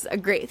 which is a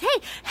great,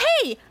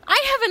 hey,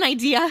 I have an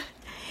idea.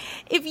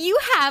 If you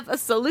have a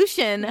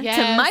solution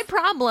to my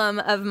problem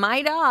of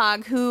my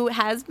dog who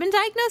has been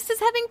diagnosed as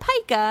having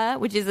pica,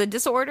 which is a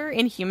disorder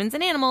in humans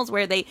and animals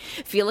where they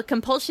feel a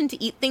compulsion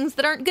to eat things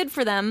that aren't good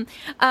for them,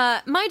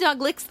 my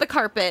dog licks the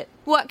carpet.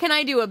 What can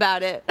I do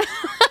about it?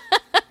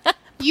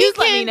 Please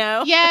let me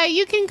know. Yeah,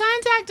 you can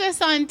contact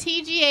us on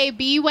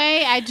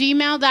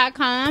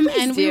tgabway@gmail.com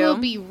and we will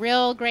be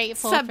real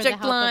grateful for the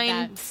help line,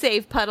 of that.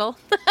 Save Puddle.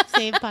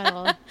 Save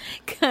Puddle.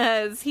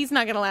 Because he's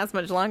not going to last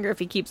much longer if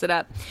he keeps it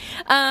up.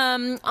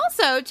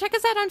 Also, check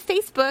us out on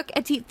Facebook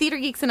at Theater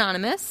Geeks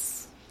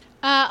Anonymous.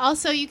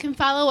 Also, you can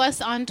follow us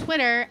on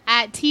Twitter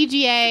at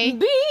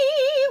TGA.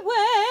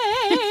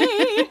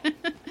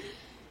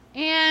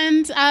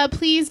 And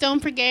please don't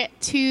forget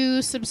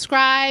to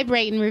subscribe,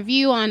 rate, and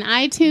review on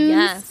iTunes.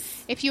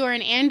 Yes. If you are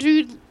an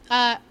Android.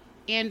 Oh,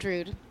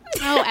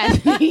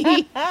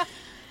 Effie.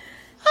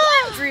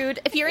 Android.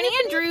 If you're an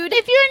Android.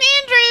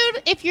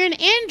 If you're an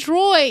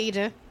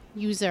Android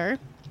user,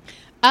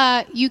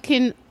 you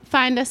can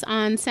find us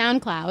on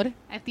SoundCloud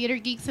at Theater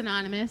Geeks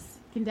Anonymous.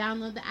 You can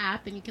download the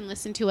app and you can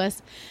listen to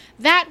us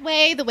that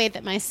way, the way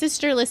that my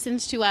sister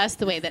listens to us,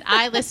 the way that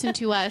I listen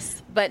to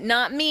us. But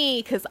not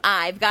me, because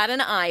I've got an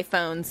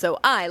iPhone, so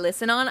I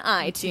listen on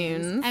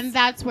iTunes. And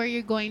that's where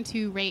you're going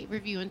to rate,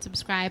 review, and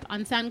subscribe.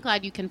 On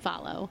SoundCloud, you can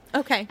follow.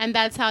 Okay. And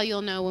that's how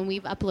you'll know when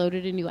we've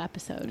uploaded a new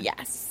episode.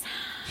 Yes.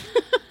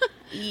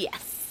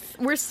 Yes.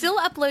 We're still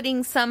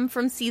uploading some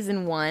from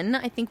season 1.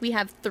 I think we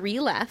have 3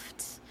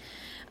 left.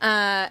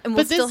 And we'll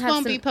but still this have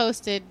won't be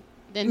posted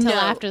until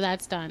after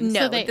that's done.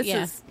 No, so this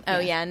is... Oh,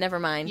 yeah, never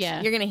mind.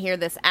 Yeah. You're going to hear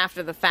this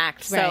after the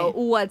fact, so Right.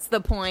 what's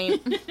the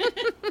point?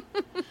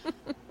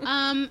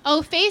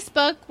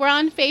 Facebook. We're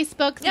on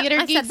Facebook, Yep, Theater I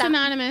said Geeks that.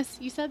 Anonymous.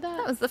 You said that?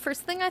 That was the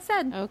first thing I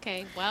said.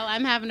 Okay, well,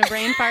 I'm having a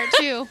brain fart,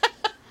 too.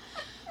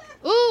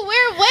 Ooh,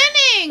 we're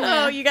winning!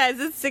 Oh, you guys,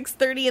 it's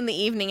 6:30 in the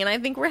evening, and I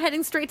think we're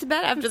heading straight to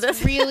bed after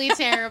this. Really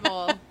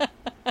terrible.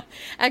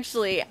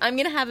 Actually, I'm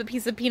gonna have a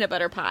piece of peanut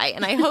butter pie,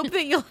 and I hope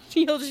that you'll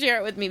share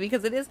it with me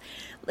because it is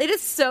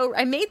so.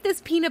 I made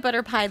this peanut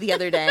butter pie the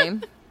other day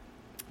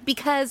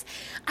because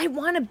I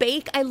want to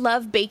bake. I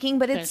love baking,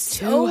 but it's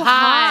so too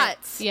hot.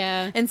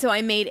 Yeah, and so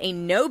I made a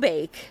no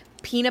bake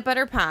peanut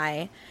butter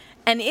pie,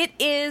 and it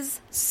is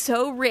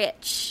so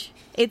rich.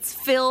 It's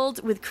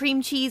filled with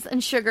cream cheese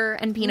and sugar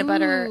and peanut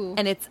butter,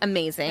 and it's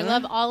amazing. I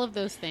love all of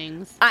those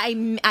things.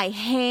 I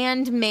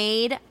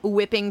handmade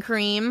whipping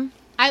cream.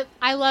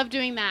 I love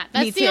doing that.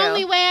 That's the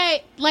only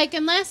way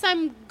unless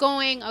I'm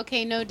going,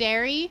 okay, no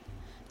dairy,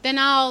 then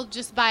I'll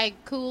just buy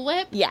Cool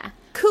Whip. Yeah.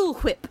 Cool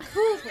Whip.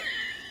 Cool Whip.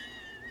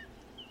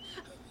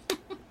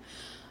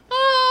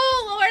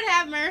 Oh, Lord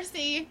have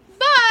mercy.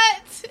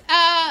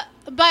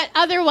 But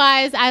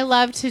otherwise, I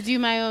love to do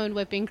my own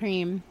whipping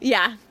cream.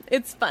 Yeah,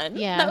 it's fun.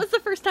 Yeah. That was the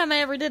first time I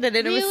ever did it,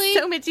 and it was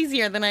so much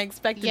easier than I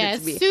expected it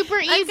to be. Super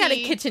easy. I've got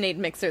a KitchenAid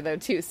mixer, though,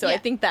 too, so I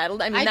think that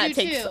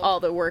takes all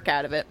the work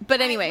out of it.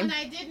 But anyway. When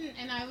I didn't,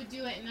 and I would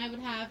do it, and I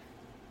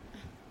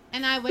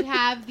would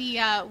have the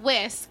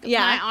whisk. Yeah.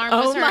 My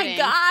arm was hurting. My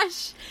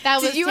gosh.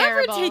 That was Did you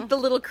terrible. ever take the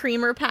little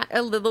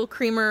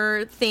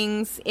creamer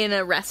things in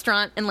a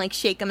restaurant and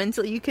shake them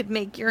until you could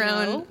make your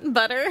own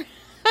butter?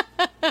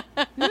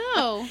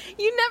 No.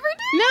 You never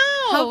did?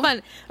 No. How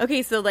fun.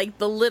 Okay, so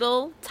the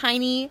little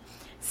tiny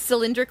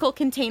cylindrical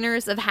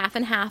containers of half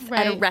and half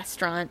at a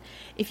restaurant,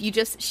 if you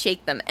just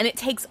shake them, and it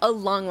takes a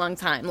long, long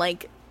time,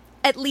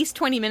 at least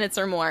 20 minutes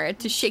or more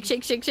to shake,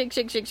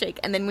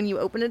 and then when you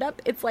open it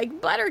up, it's like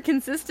butter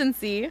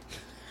consistency.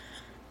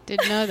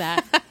 Didn't know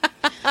that.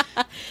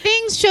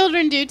 Things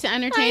children do to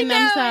entertain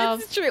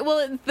themselves. It's true.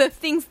 Well, the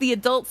things the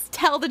adults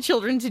tell the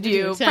children to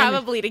do,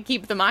 probably to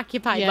keep them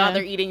occupied while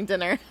they're eating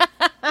dinner.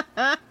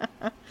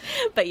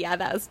 But yeah,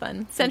 that was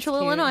fun. Central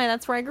Illinois,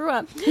 that's where I grew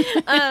up.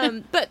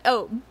 But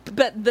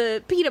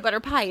the peanut butter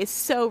pie is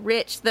so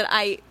rich that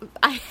I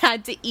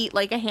had to eat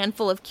a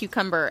handful of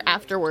cucumber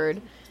afterward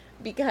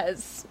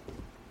because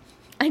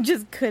I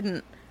just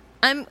couldn't.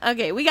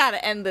 Okay, we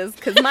gotta end this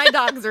because my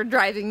dogs are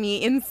driving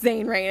me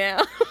insane right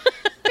now.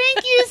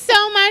 Thank you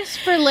so much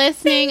for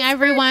listening,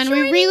 everyone.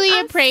 We really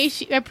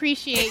appreciate you. We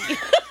appreciate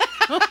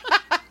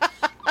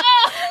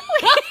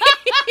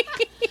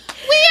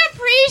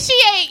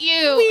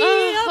you.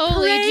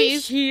 We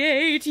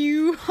appreciate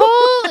you.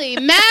 Holy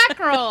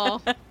mackerel.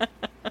 girl.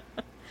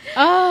 Oh.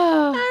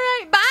 All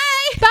right,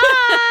 bye.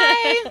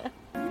 Bye.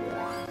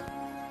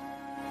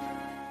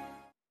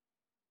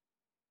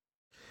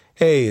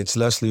 Hey, it's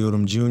Leslie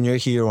Odom Jr.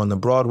 here on the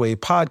Broadway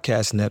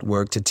Podcast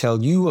Network to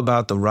tell you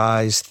about the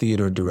Rise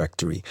Theater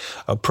Directory,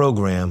 a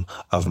program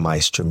of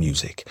Maestro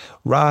Music.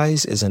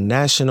 Rise is a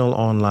national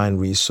online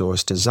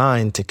resource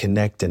designed to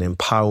connect and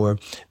empower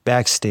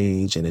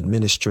backstage and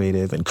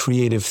administrative and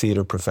creative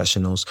theater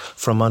professionals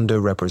from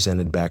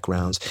underrepresented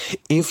backgrounds.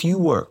 If you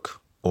work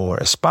or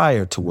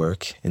aspire to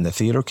work in the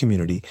theater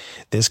community,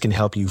 this can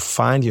help you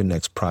find your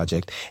next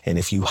project. And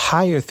if you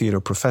hire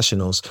theater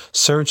professionals,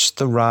 search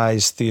the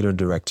Rise Theater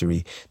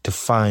Directory to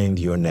find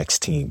your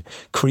next team.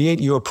 Create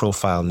your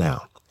profile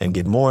now and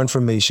get more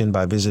information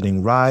by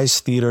visiting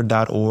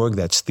risetheater.org.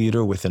 That's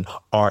theater with an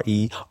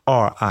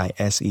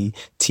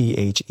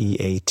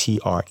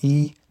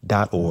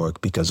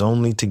RERISETHEATRE.org, because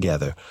only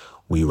together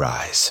we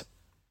rise.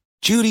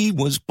 Judy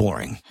was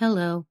boring.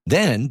 Hello.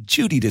 Then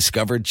Judy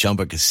discovered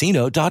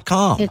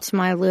ChumbaCasino.com. It's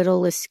my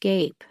little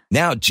escape.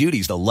 Now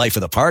Judy's the life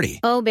of the party.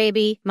 Oh,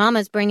 baby,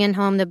 mama's bringing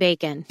home the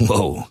bacon.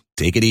 Whoa,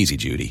 take it easy,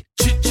 Judy.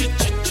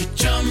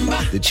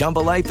 The Chumba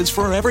life is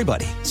for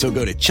everybody. So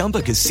go to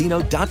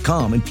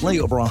ChumbaCasino.com and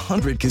play over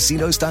 100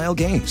 casino-style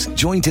games.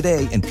 Join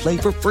today and play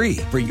for free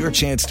for your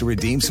chance to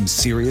redeem some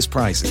serious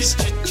prizes.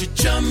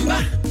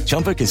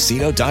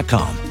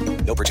 ChumbaCasino.com.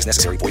 No purchase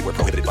necessary. Void where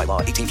prohibited by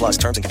law. 18+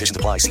 terms and conditions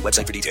apply. See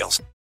website for details.